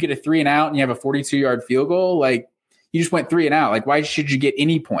you get a 3 and out and you have a 42-yard field goal. Like you just went 3 and out. Like why should you get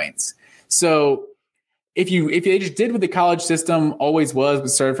any points? So if they just did what the college system always was, but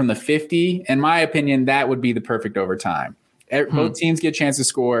started from the 50, in my opinion, that would be the perfect overtime. Both teams get a chance to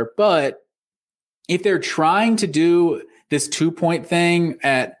score, but if they're trying to do this 2-point thing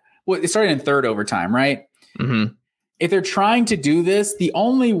it started in third overtime, right? If they're trying to do this, the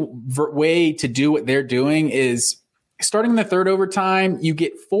only way to do what they're doing is starting in the third overtime, you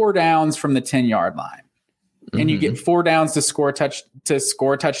get 4 downs from the 10-yard line. And you get 4 downs to score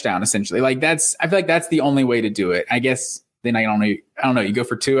a touchdown, essentially. Like I feel like that's the only way to do it. I guess then I don't know. You go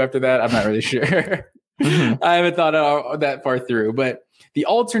for 2 after that. I'm not really sure. I haven't thought that far through, but the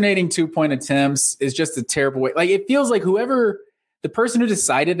alternating 2-point attempts is just a terrible way. Like it feels like the person who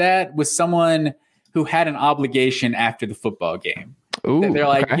decided that was someone who had an obligation after the football game. Ooh, they're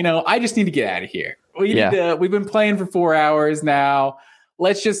like, I just need to get out of here. We've been playing for 4 hours now.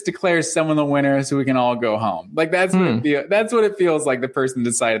 Let's just declare someone the winner so we can all go home. Like that's what it feels like. The person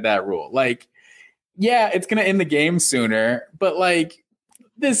decided that rule. Like, yeah, it's going to end the game sooner, but like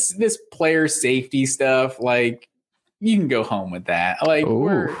this player safety stuff, like you can go home with that. Like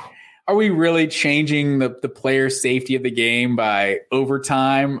are we really changing the player safety of the game by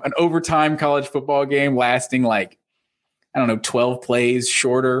overtime? An overtime college football game lasting like, 12 plays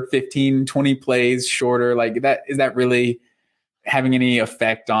shorter, 15, 20 plays shorter. Like that, is that really having any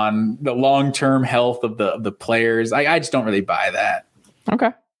effect on the long-term health of the players? I just don't really buy that.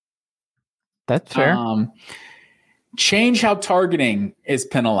 Okay. That's fair. Change how targeting is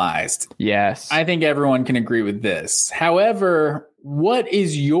penalized. Yes. I think everyone can agree with this. However, what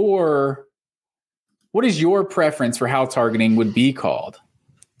is your preference for how targeting would be called?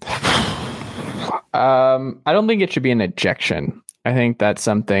 I don't think it should be an ejection. I think that's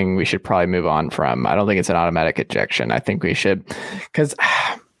something we should probably move on from. I don't think it's an automatic ejection. I think we should, because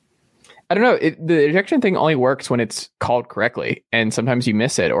I don't know. The ejection thing only works when it's called correctly, and sometimes you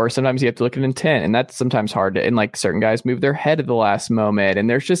miss it, or sometimes you have to look at intent, and that's sometimes hard to. And like certain guys move their head at the last moment, and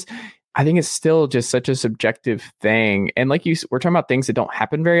there's just, I think it's still just such a subjective thing. And like we're talking about things that don't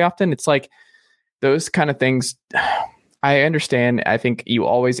happen very often. It's like those kind of things. I understand. I think you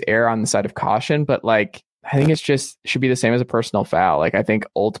always err on the side of caution, but like I think it's just should be the same as a personal foul. Like I think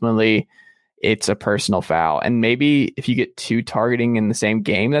ultimately it's a personal foul. And maybe if you get 2 targeting in the same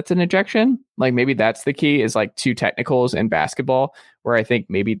game, that's an ejection. Like maybe that's the key, is like 2 technicals in basketball, where I think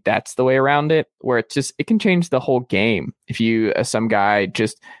maybe that's the way around it, where it can change the whole game. If some guy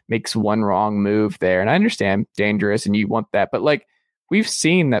just makes one wrong move there, and I understand dangerous and you want that, but like we've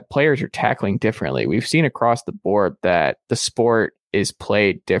seen that players are tackling differently. We've seen across the board that the sport is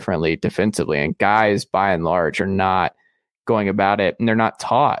played differently defensively, and guys by and large are not going about it, and they're not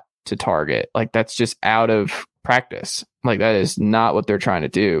taught to target. Like that's just out of practice. Like that is not what they're trying to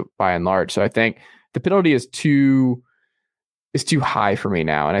do by and large. So I think the penalty is too high for me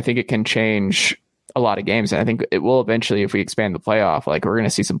now. And I think it can change a lot of games. And I think it will eventually, if we expand the playoff, like we're going to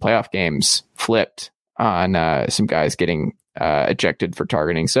see some playoff games flipped on some guys getting ejected for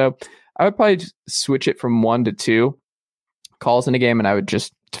targeting. So I would probably switch it from 1 to 2 calls in a game, and I would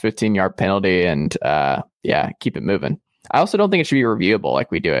just 15-yard penalty and keep it moving. I also don't think it should be reviewable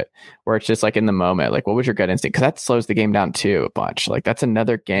like we do it, where it's just like in the moment, like what was your gut instinct? Because that slows the game down too a bunch. Like that's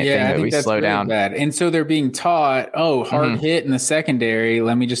another thing that we slow really down. Bad. And so they're being taught, hard hit in the secondary.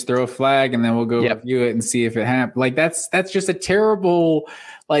 Let me just throw a flag and then we'll go review it and see if it happened. Like that's just a terrible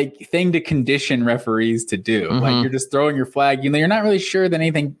like thing to condition referees to do. Like you're just throwing your flag. You're not really sure that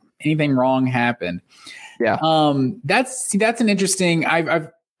anything wrong happened. Yeah. That's an interesting.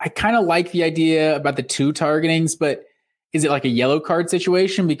 I kind of like the idea about the 2 targetings, but is it like a yellow card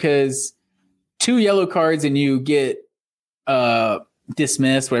situation? Because 2 yellow cards and you get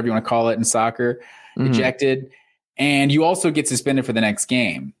dismissed, whatever you want to call it in soccer, ejected, and you also get suspended for the next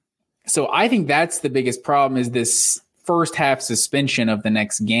game. So I think that's the biggest problem, is this first half suspension of the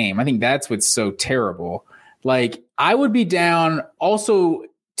next game. I think that's what's so terrible. Like, I would be down also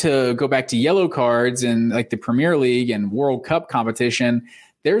to go back to yellow cards and like the Premier League and World Cup competition.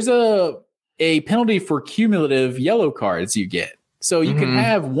 There's a penalty for cumulative yellow cards you get. So you can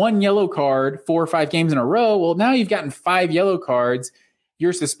have 1 yellow card 4 or 5 games in a row. Well, now you've gotten 5 yellow cards.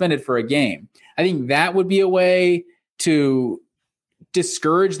 You're suspended for a game. I think that would be a way to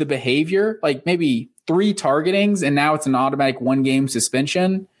discourage the behavior, like maybe 3 targetings and now it's an automatic 1 game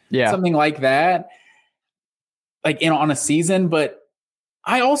suspension. Yeah. Something like that, like on a season. But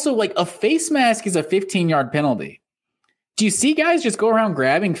I also like, a face mask is a 15-yard penalty. Do you see guys just go around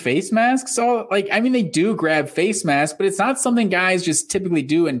grabbing face masks? So like, I mean, they do grab face masks, but it's not something guys just typically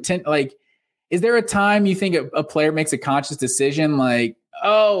do. Like, is there a time you think a player makes a conscious decision like,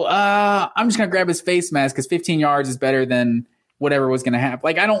 I'm just going to grab his face mask because 15 yards is better than whatever was going to happen?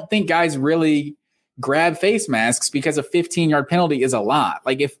 Like, I don't think guys really grab face masks because a 15-yard penalty is a lot.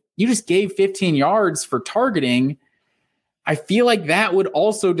 Like, if you just gave 15 yards for targeting, I feel like that would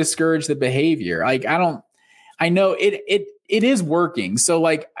also discourage the behavior. Like, I know it is working. So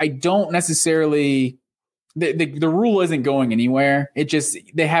like, I don't necessarily, the rule isn't going anywhere. It just,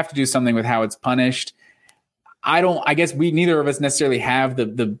 they have to do something with how it's punished. I guess neither of us necessarily have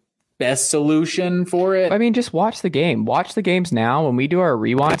the best solution for it. I mean, just watch the game. Watch the games now when we do our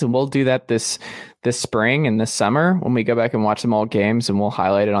rewinds, and we'll do that this spring and this summer when we go back and watch them all games, and we'll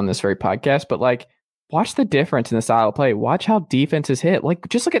highlight it on this very podcast. But like, watch the difference in the style of play. Watch how defenses hit. Like,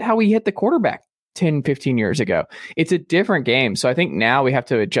 just look at how we hit the quarterback 10, 15 years ago. It's a different game. So I think now we have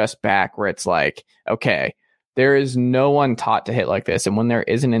to adjust back where it's like, okay, there is no one taught to hit like this. And when there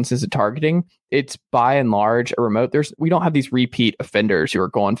is an instance of targeting, it's by and large a remote. We don't have these repeat offenders who are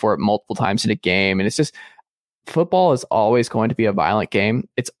going for it multiple times in a game. And it's just, football is always going to be a violent game.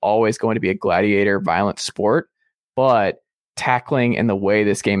 It's always going to be a gladiator, violent sport. But tackling and the way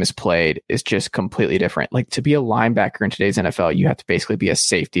this game is played is just completely different. Like, to be a linebacker in today's NFL, you have to basically be a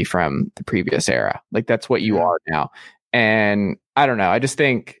safety from the previous era. Like, that's what you are now. And I don't know. I just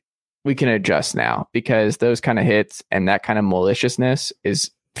think we can adjust now, because those kind of hits and that kind of maliciousness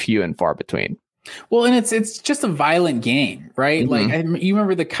is few and far between. Well, and it's just a violent game, right? Like, you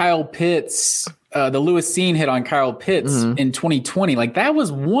remember the Kyle Pitts, the Lewis Cine hit on Kyle Pitts in 2020. Like, that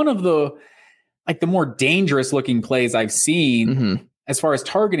was one of the more dangerous looking plays I've seen as far as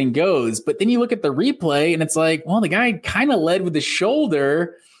targeting goes. But then you look at the replay and it's like, well, the guy kind of led with the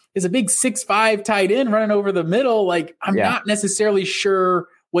shoulder. Is a big 6'5" tight end running over the middle. Like, I'm not necessarily sure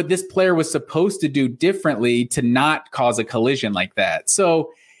what this player was supposed to do differently to not cause a collision like that.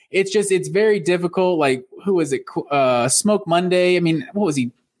 So it's very difficult. Like, who was it? Smoke Monday. I mean, what was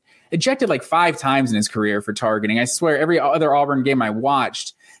he? Ejected like 5 times in his career for targeting. I swear every other Auburn game I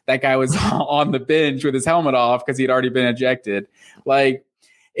watched, that guy was on the bench with his helmet off because he'd already been ejected. Like,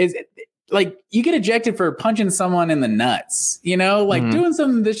 you get ejected for punching someone in the nuts, doing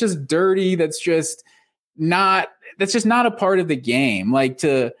something that's just dirty. That's just not a part of the game. Like,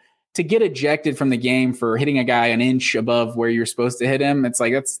 to get ejected from the game for hitting a guy an inch above where you're supposed to hit him. It's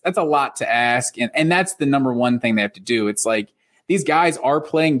like, that's a lot to ask. And that's the number one thing they have to do. It's like, these guys are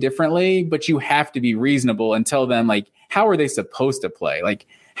playing differently, but you have to be reasonable and tell them, like, how are they supposed to play? Like,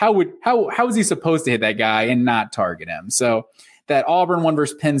 how is he supposed to hit that guy and not target him? So that Auburn one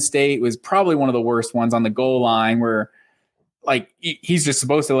versus Penn State was probably one of the worst ones on the goal line, where like he's just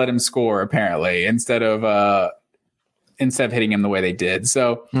supposed to let him score apparently instead of hitting him the way they did.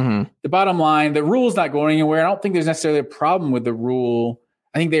 So the bottom line, the rule's not going anywhere. I don't think there's necessarily a problem with the rule.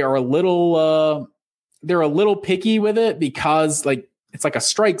 I think they are a little picky with it because like it's like a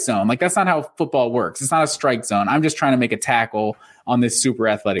strike zone. Like, that's not how football works. It's not a strike zone. I'm just trying to make a tackle on this super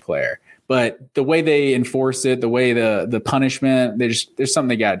athletic player. But the way they enforce it, the way the punishment, there's something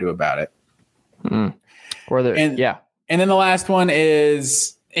they got to do about it. And then the last one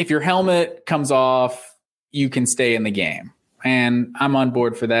is, if your helmet comes off, you can stay in the game. And I'm on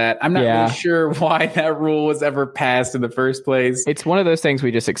board for that. I'm not really sure why that rule was ever passed in the first place. It's one of those things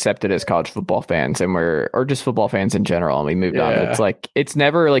we just accepted as college football fans, or just football fans in general, and we moved on. It's like, it's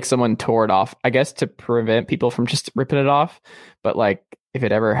never like someone tore it off, I guess, to prevent people from just ripping it off. But like, if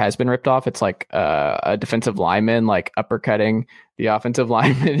it ever has been ripped off, it's like a defensive lineman like uppercutting the offensive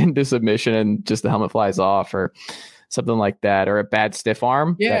lineman into submission and just the helmet flies off, or something like that, or a bad stiff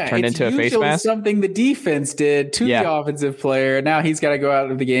arm that turned into a face mask. Something the defense did to the offensive player. And now he's got to go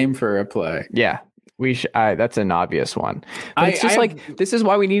out of the game for a play. Yeah, that's an obvious one. But it's just this is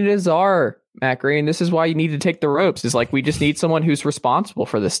why we needed a czar, Matt Green. This is why you need to take the ropes. Is like we just need someone who's responsible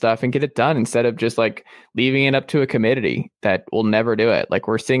for this stuff and get it done instead of just like leaving it up to a committee that will never do it. Like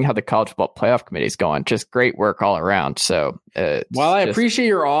we're seeing how the college football playoff committee is going. Just great work all around. So while I appreciate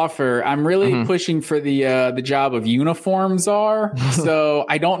your offer, I'm really pushing for the job of uniform czar. So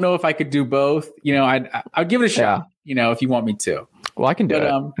I don't know if I could do both. You know, I'd give it a shot. You know, if you want me to. Well, I can do it.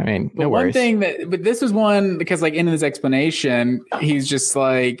 I mean, no worries. But this was one because, like, in his explanation, he's just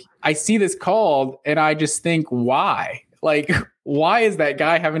like, I see this called, and I just think, why? Like, why is that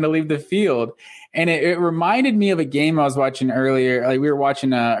guy having to leave the field? And it reminded me of a game I was watching earlier. Like, we were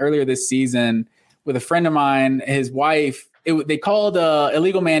watching earlier this season with a friend of mine. His wife, they called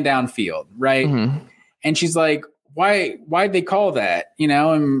illegal man downfield, right? And she's like, why'd they call that? You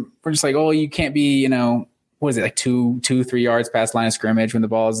know, and we're just like, oh, you can't be, you know. What is it, like 3 yards past line of scrimmage when the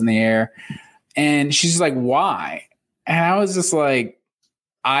ball is in the air? And she's just like, why? And I was just like,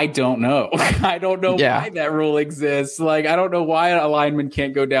 I don't know. I don't know why that rule exists. Like, I don't know why a lineman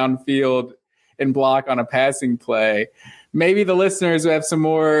can't go downfield and block on a passing play. Maybe the listeners who have some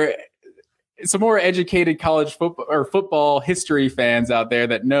more educated college football or football history fans out there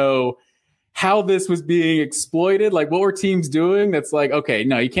that know how this was being exploited, like what were teams doing? That's like, okay,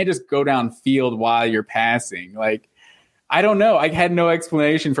 no, you can't just go downfield while you're passing. Like, I don't know. I had no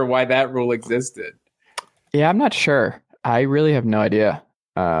explanation for why that rule existed. Yeah, I'm not sure. I really have no idea.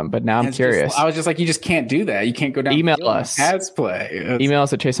 But now I'm curious. I was just like, you just can't do that. You can't go down. Email us. Pass play. Email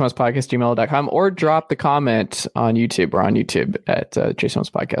us at chasethomaspodcast@gmail.com or drop the comment on YouTube. We're on YouTube at Chase Thomas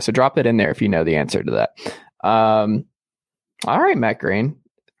Podcast. So drop it in there if you know the answer to that. All right, Matt Green.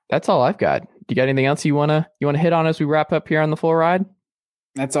 That's all I've got. Do you got anything else you wanna hit on as we wrap up here on the full ride?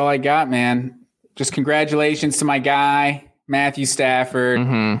 That's all I got, man. Just congratulations to my guy, Matthew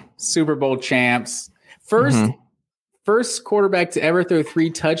Stafford, Super Bowl champs. First quarterback to ever throw 3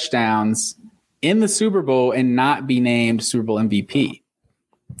 touchdowns in the Super Bowl and not be named Super Bowl MVP.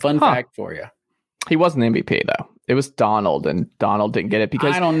 Fun fact for you. He wasn't the MVP though. It was Donald, and Donald didn't get it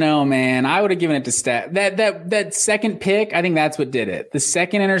because I don't know, man. I would have given it to Stat. That second pick, I think that's what did it. The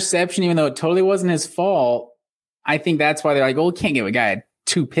second interception, even though it totally wasn't his fault, I think that's why they're like, "Oh, we can't give a guy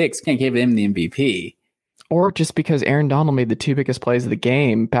 2 picks. Can't give him the MVP." Or just because Aaron Donald made the 2 biggest plays of the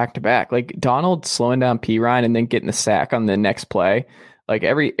game back to back, like Donald slowing down Pirine and then getting the sack on the next play. Like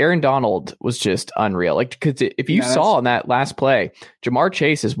Aaron Donald was just unreal. Like because if you saw in that last play, Jamar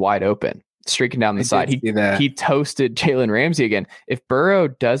Chase is wide open, streaking down the side. He toasted Jalen Ramsey again. If Burrow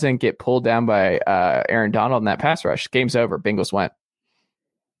doesn't get pulled down by Aaron Donald in that pass rush, game's over. Bengals win.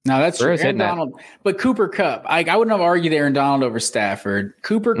 No, that's true. Aaron Donald, but Cooper Kupp. I wouldn't have argued Aaron Donald over Stafford.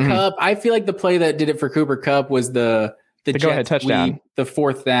 Cooper Kupp. I feel like the play that did it for Cooper Kupp was the go-ahead touchdown, the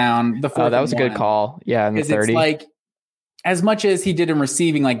 4th down. That was a good call. Yeah, in the 30. It's like as much as he did in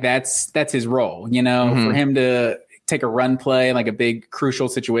receiving, like that's his role. You know, for him to take a run play, like a big crucial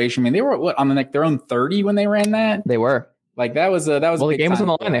situation. I mean, they were on their own 30 when they ran that. They were like that was well, the game was on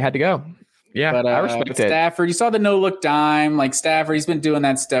the line. They had to go. Yeah, but I respect it. Stafford, you saw the no-look dime. Like Stafford, he's been doing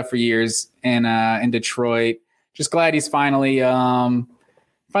that stuff for years in Detroit. Just glad he's finally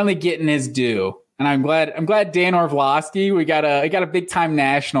getting his due. And I'm glad Dan Orlovsky, we got a big-time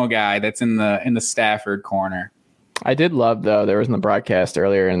national guy that's in the Stafford corner. I did love, though, there was in the broadcast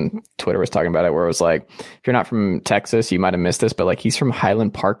earlier, and Twitter was talking about it, where it was like, if you're not from Texas, you might have missed this, but like he's from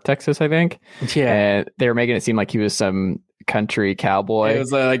Highland Park, Texas, I think. Yeah. And they were making it seem like he was some country cowboy. It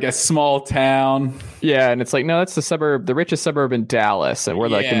was like a small town. Yeah, and it's like, no, that's the richest suburb in Dallas, and where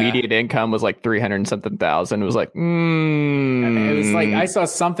like the median income was like 300 and something thousand. It was like, I mean, it was like I saw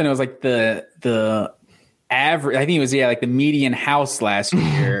something. It was like the average. I think it was like the median house last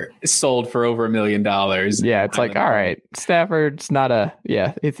year sold for over $1 million. Yeah, it's like, all right, Stafford's not a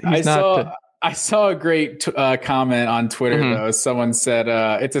he's not. I saw a great comment on Twitter, though. Someone said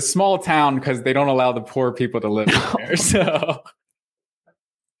it's a small town because they don't allow the poor people to live there. So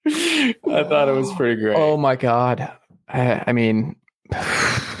I thought it was pretty great. Oh, my God. I mean,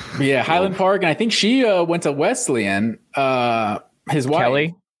 yeah, Highland Park. And I think she went to Wesleyan, his wife.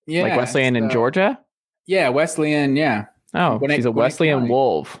 Kelly? Yeah. Like Wesleyan in Georgia? Yeah, Wesleyan. Yeah. Oh, she's a Wesleyan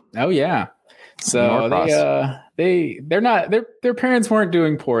Wolf. Oh, yeah. So their parents weren't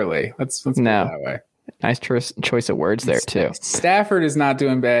doing poorly. Let's put it that way. Nice choice of words there too. Stafford is not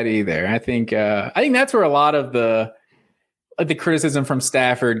doing bad either. I think that's where a lot of the criticism from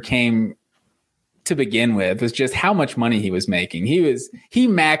Stafford came to begin with, was just how much money he was making. He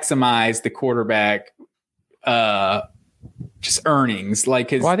maximized the quarterback just earnings.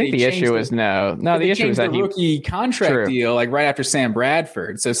 Like, well, I think the issue is the issue is that the rookie contract deal like right after Sam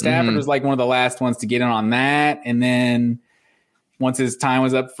Bradford. So Stafford was like one of the last ones to get in on that, and then once his time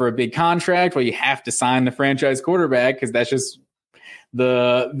was up for a big contract, well, you have to sign the franchise quarterback because that's just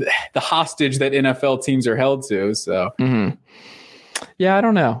the hostage that NFL teams are held to. So, yeah, I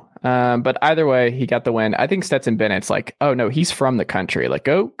don't know. But either way, he got the win. I think Stetson Bennett's like, oh no, he's from the country. Like,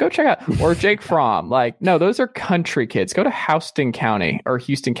 go check out. Or Jake Fromm. Like, no, those are country kids. Go to Houston County or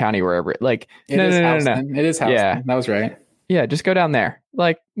Houston County, wherever. Like, no. It is Houston. Yeah, that was right. Yeah, just go down there.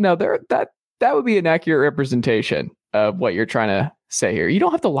 Like, no, that would be an accurate representation of what you're trying to say here. You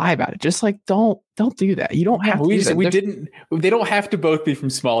don't have to lie about it. Just like don't do that. You don't have to. They don't have to both be from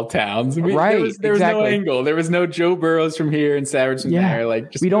small towns. Right. There was no angle. There was no Joe Burrows from here and Savage from there.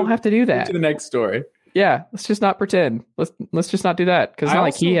 Like, we don't have to do that. To the next story. Yeah, let's just not pretend. Let's just not do that because not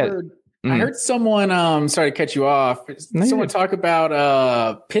like he had. I heard someone. Sorry to cut you off. Someone talk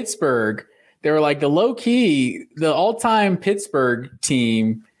about Pittsburgh. They were like the all-time Pittsburgh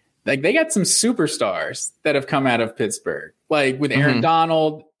team. Like, they got some superstars that have come out of Pittsburgh, like with Aaron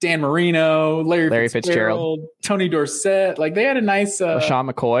Donald, Dan Marino, Larry Fitzgerald, Tony Dorsett. Like, they had a nice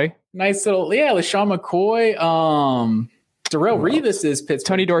LaShawn McCoy. Nice little, LaShawn McCoy. Darrelle Revis is Pittsburgh.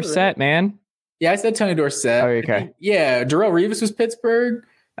 Tony Dorsett, right? Man. Yeah, I said Tony Dorsett. Oh, okay. Yeah, Darrelle Revis was Pittsburgh.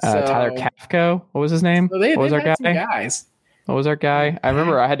 Tyler Kafko. What was his name? So what was our guy? Guys. What was our guy? I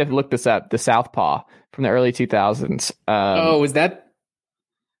remember I had to look this up. The Southpaw from the early 2000s.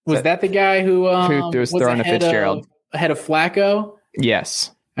 Was that the guy who was throwing to Fitzgerald? Ahead of Flacco?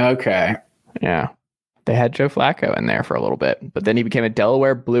 Yes. Okay. Yeah. They had Joe Flacco in there for a little bit, but then he became a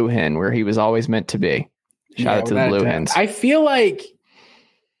Delaware Blue Hen where he was always meant to be. Shout out to the Blue Hens. I feel like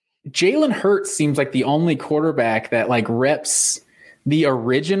Jalen Hurts seems like the only quarterback that like reps the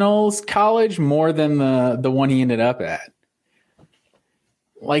originals college more than the one he ended up at.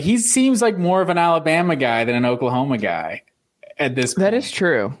 Like, he seems like more of an Alabama guy than an Oklahoma guy at this point. That is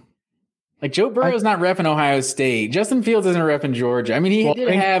true. Like, Joe Burrow's not repping Ohio State. Justin Fields isn't repping Georgia. I mean,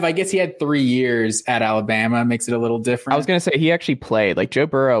 I guess he had 3 years at Alabama. Makes it a little different. I was going to say, he actually played. Like, Joe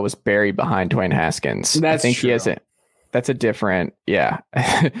Burrow was buried behind Dwayne Haskins. That's I think true. He has it. That's a different,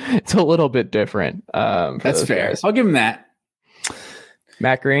 it's a little bit different. That's fair. Guys. I'll give him that.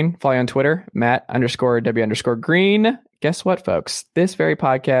 Matt Green, follow you on Twitter, Matt_W_Green. Guess what, folks? This very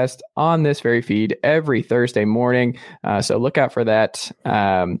podcast on this very feed every Thursday morning. So look out for that.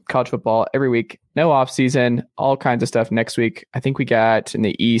 College football every week. No off season. All kinds of stuff next week. I think we got in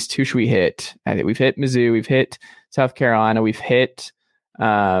the East. Who should we hit? I think we've hit Mizzou. We've hit South Carolina. We've hit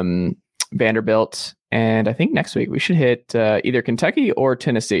Vanderbilt. And I think next week we should hit either Kentucky or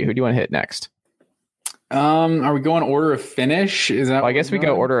Tennessee. Who do you want to hit next? Are we going order of finish? Is that? Well, I guess we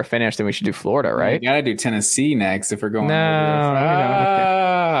go order of finish. Then we should do Florida, right? We gotta do Tennessee next if we're going. No,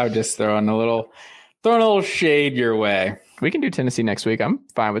 I'm just throwing a little shade your way. We can do Tennessee next week. I'm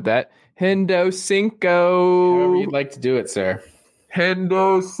fine with that. Hendo Cinco. However you'd like to do it, sir.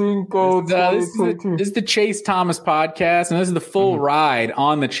 Hendo Cinco. This is the Chase Thomas podcast, and this is the full ride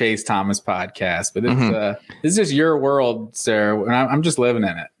on the Chase Thomas podcast. But this is just your world, sir, and I'm just living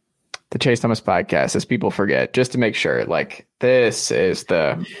in it. The Chase Thomas podcast, as people forget, just to make sure, like, this is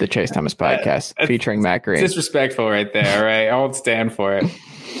the Chase Thomas podcast featuring Matt Green. Disrespectful right there, right? I won't stand for it.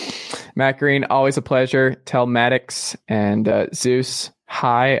 Matt Green, always a pleasure. Tell Maddox and Zeus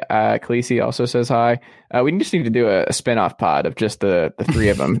hi. Khaleesi also says hi. We just need to do a spinoff pod of just the three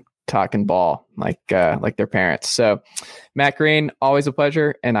of them talking ball like their parents. So, Matt Green, always a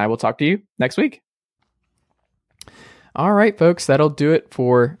pleasure, and I will talk to you next week. All right, folks, that'll do it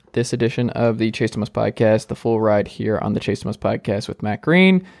for this edition of the Chase Thomas Podcast, the full ride here on the Chase Thomas Podcast with Matt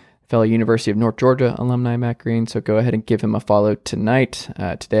Green, fellow University of North Georgia alumni Matt Green. So go ahead and give him a follow tonight,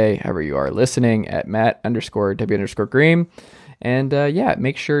 today, however you are listening, at Matt_W_Green. And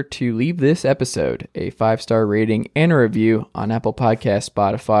make sure to leave this episode a 5-star rating and a review on Apple Podcasts,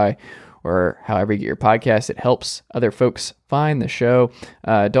 Spotify, or however you get your podcast. It helps other folks find the show.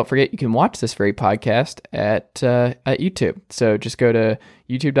 Don't forget, you can watch this very podcast at YouTube. So just go to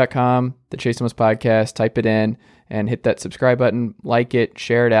youtube.com, the Chase Thomas Podcast, type it in, and hit that subscribe button, like it,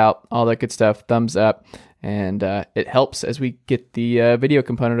 share it out, all that good stuff, thumbs up. And it helps as we get the video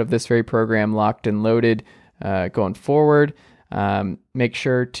component of this very program locked and loaded going forward. Make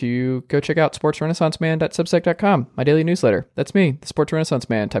sure to go check out sportsrenaissanceman.substack.com, my daily newsletter. That's me, the Sports Renaissance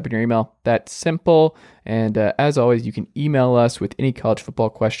Man. Type in your email. That's simple. And as always, you can email us with any college football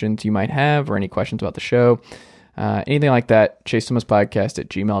questions you might have or any questions about the show. anything like that,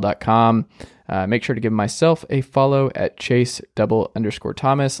 chasethomaspodcast@gmail.com. Make sure to give myself a follow at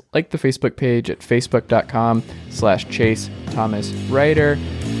Chase_Thomas. Like the Facebook page at facebook.com/Chase Thomas Writer.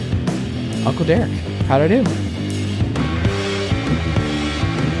 Uncle Derek, how'd I do?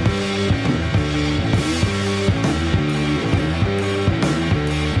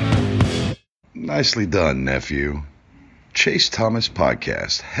 Nicely done, nephew. Chase Thomas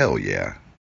Podcast. Hell yeah.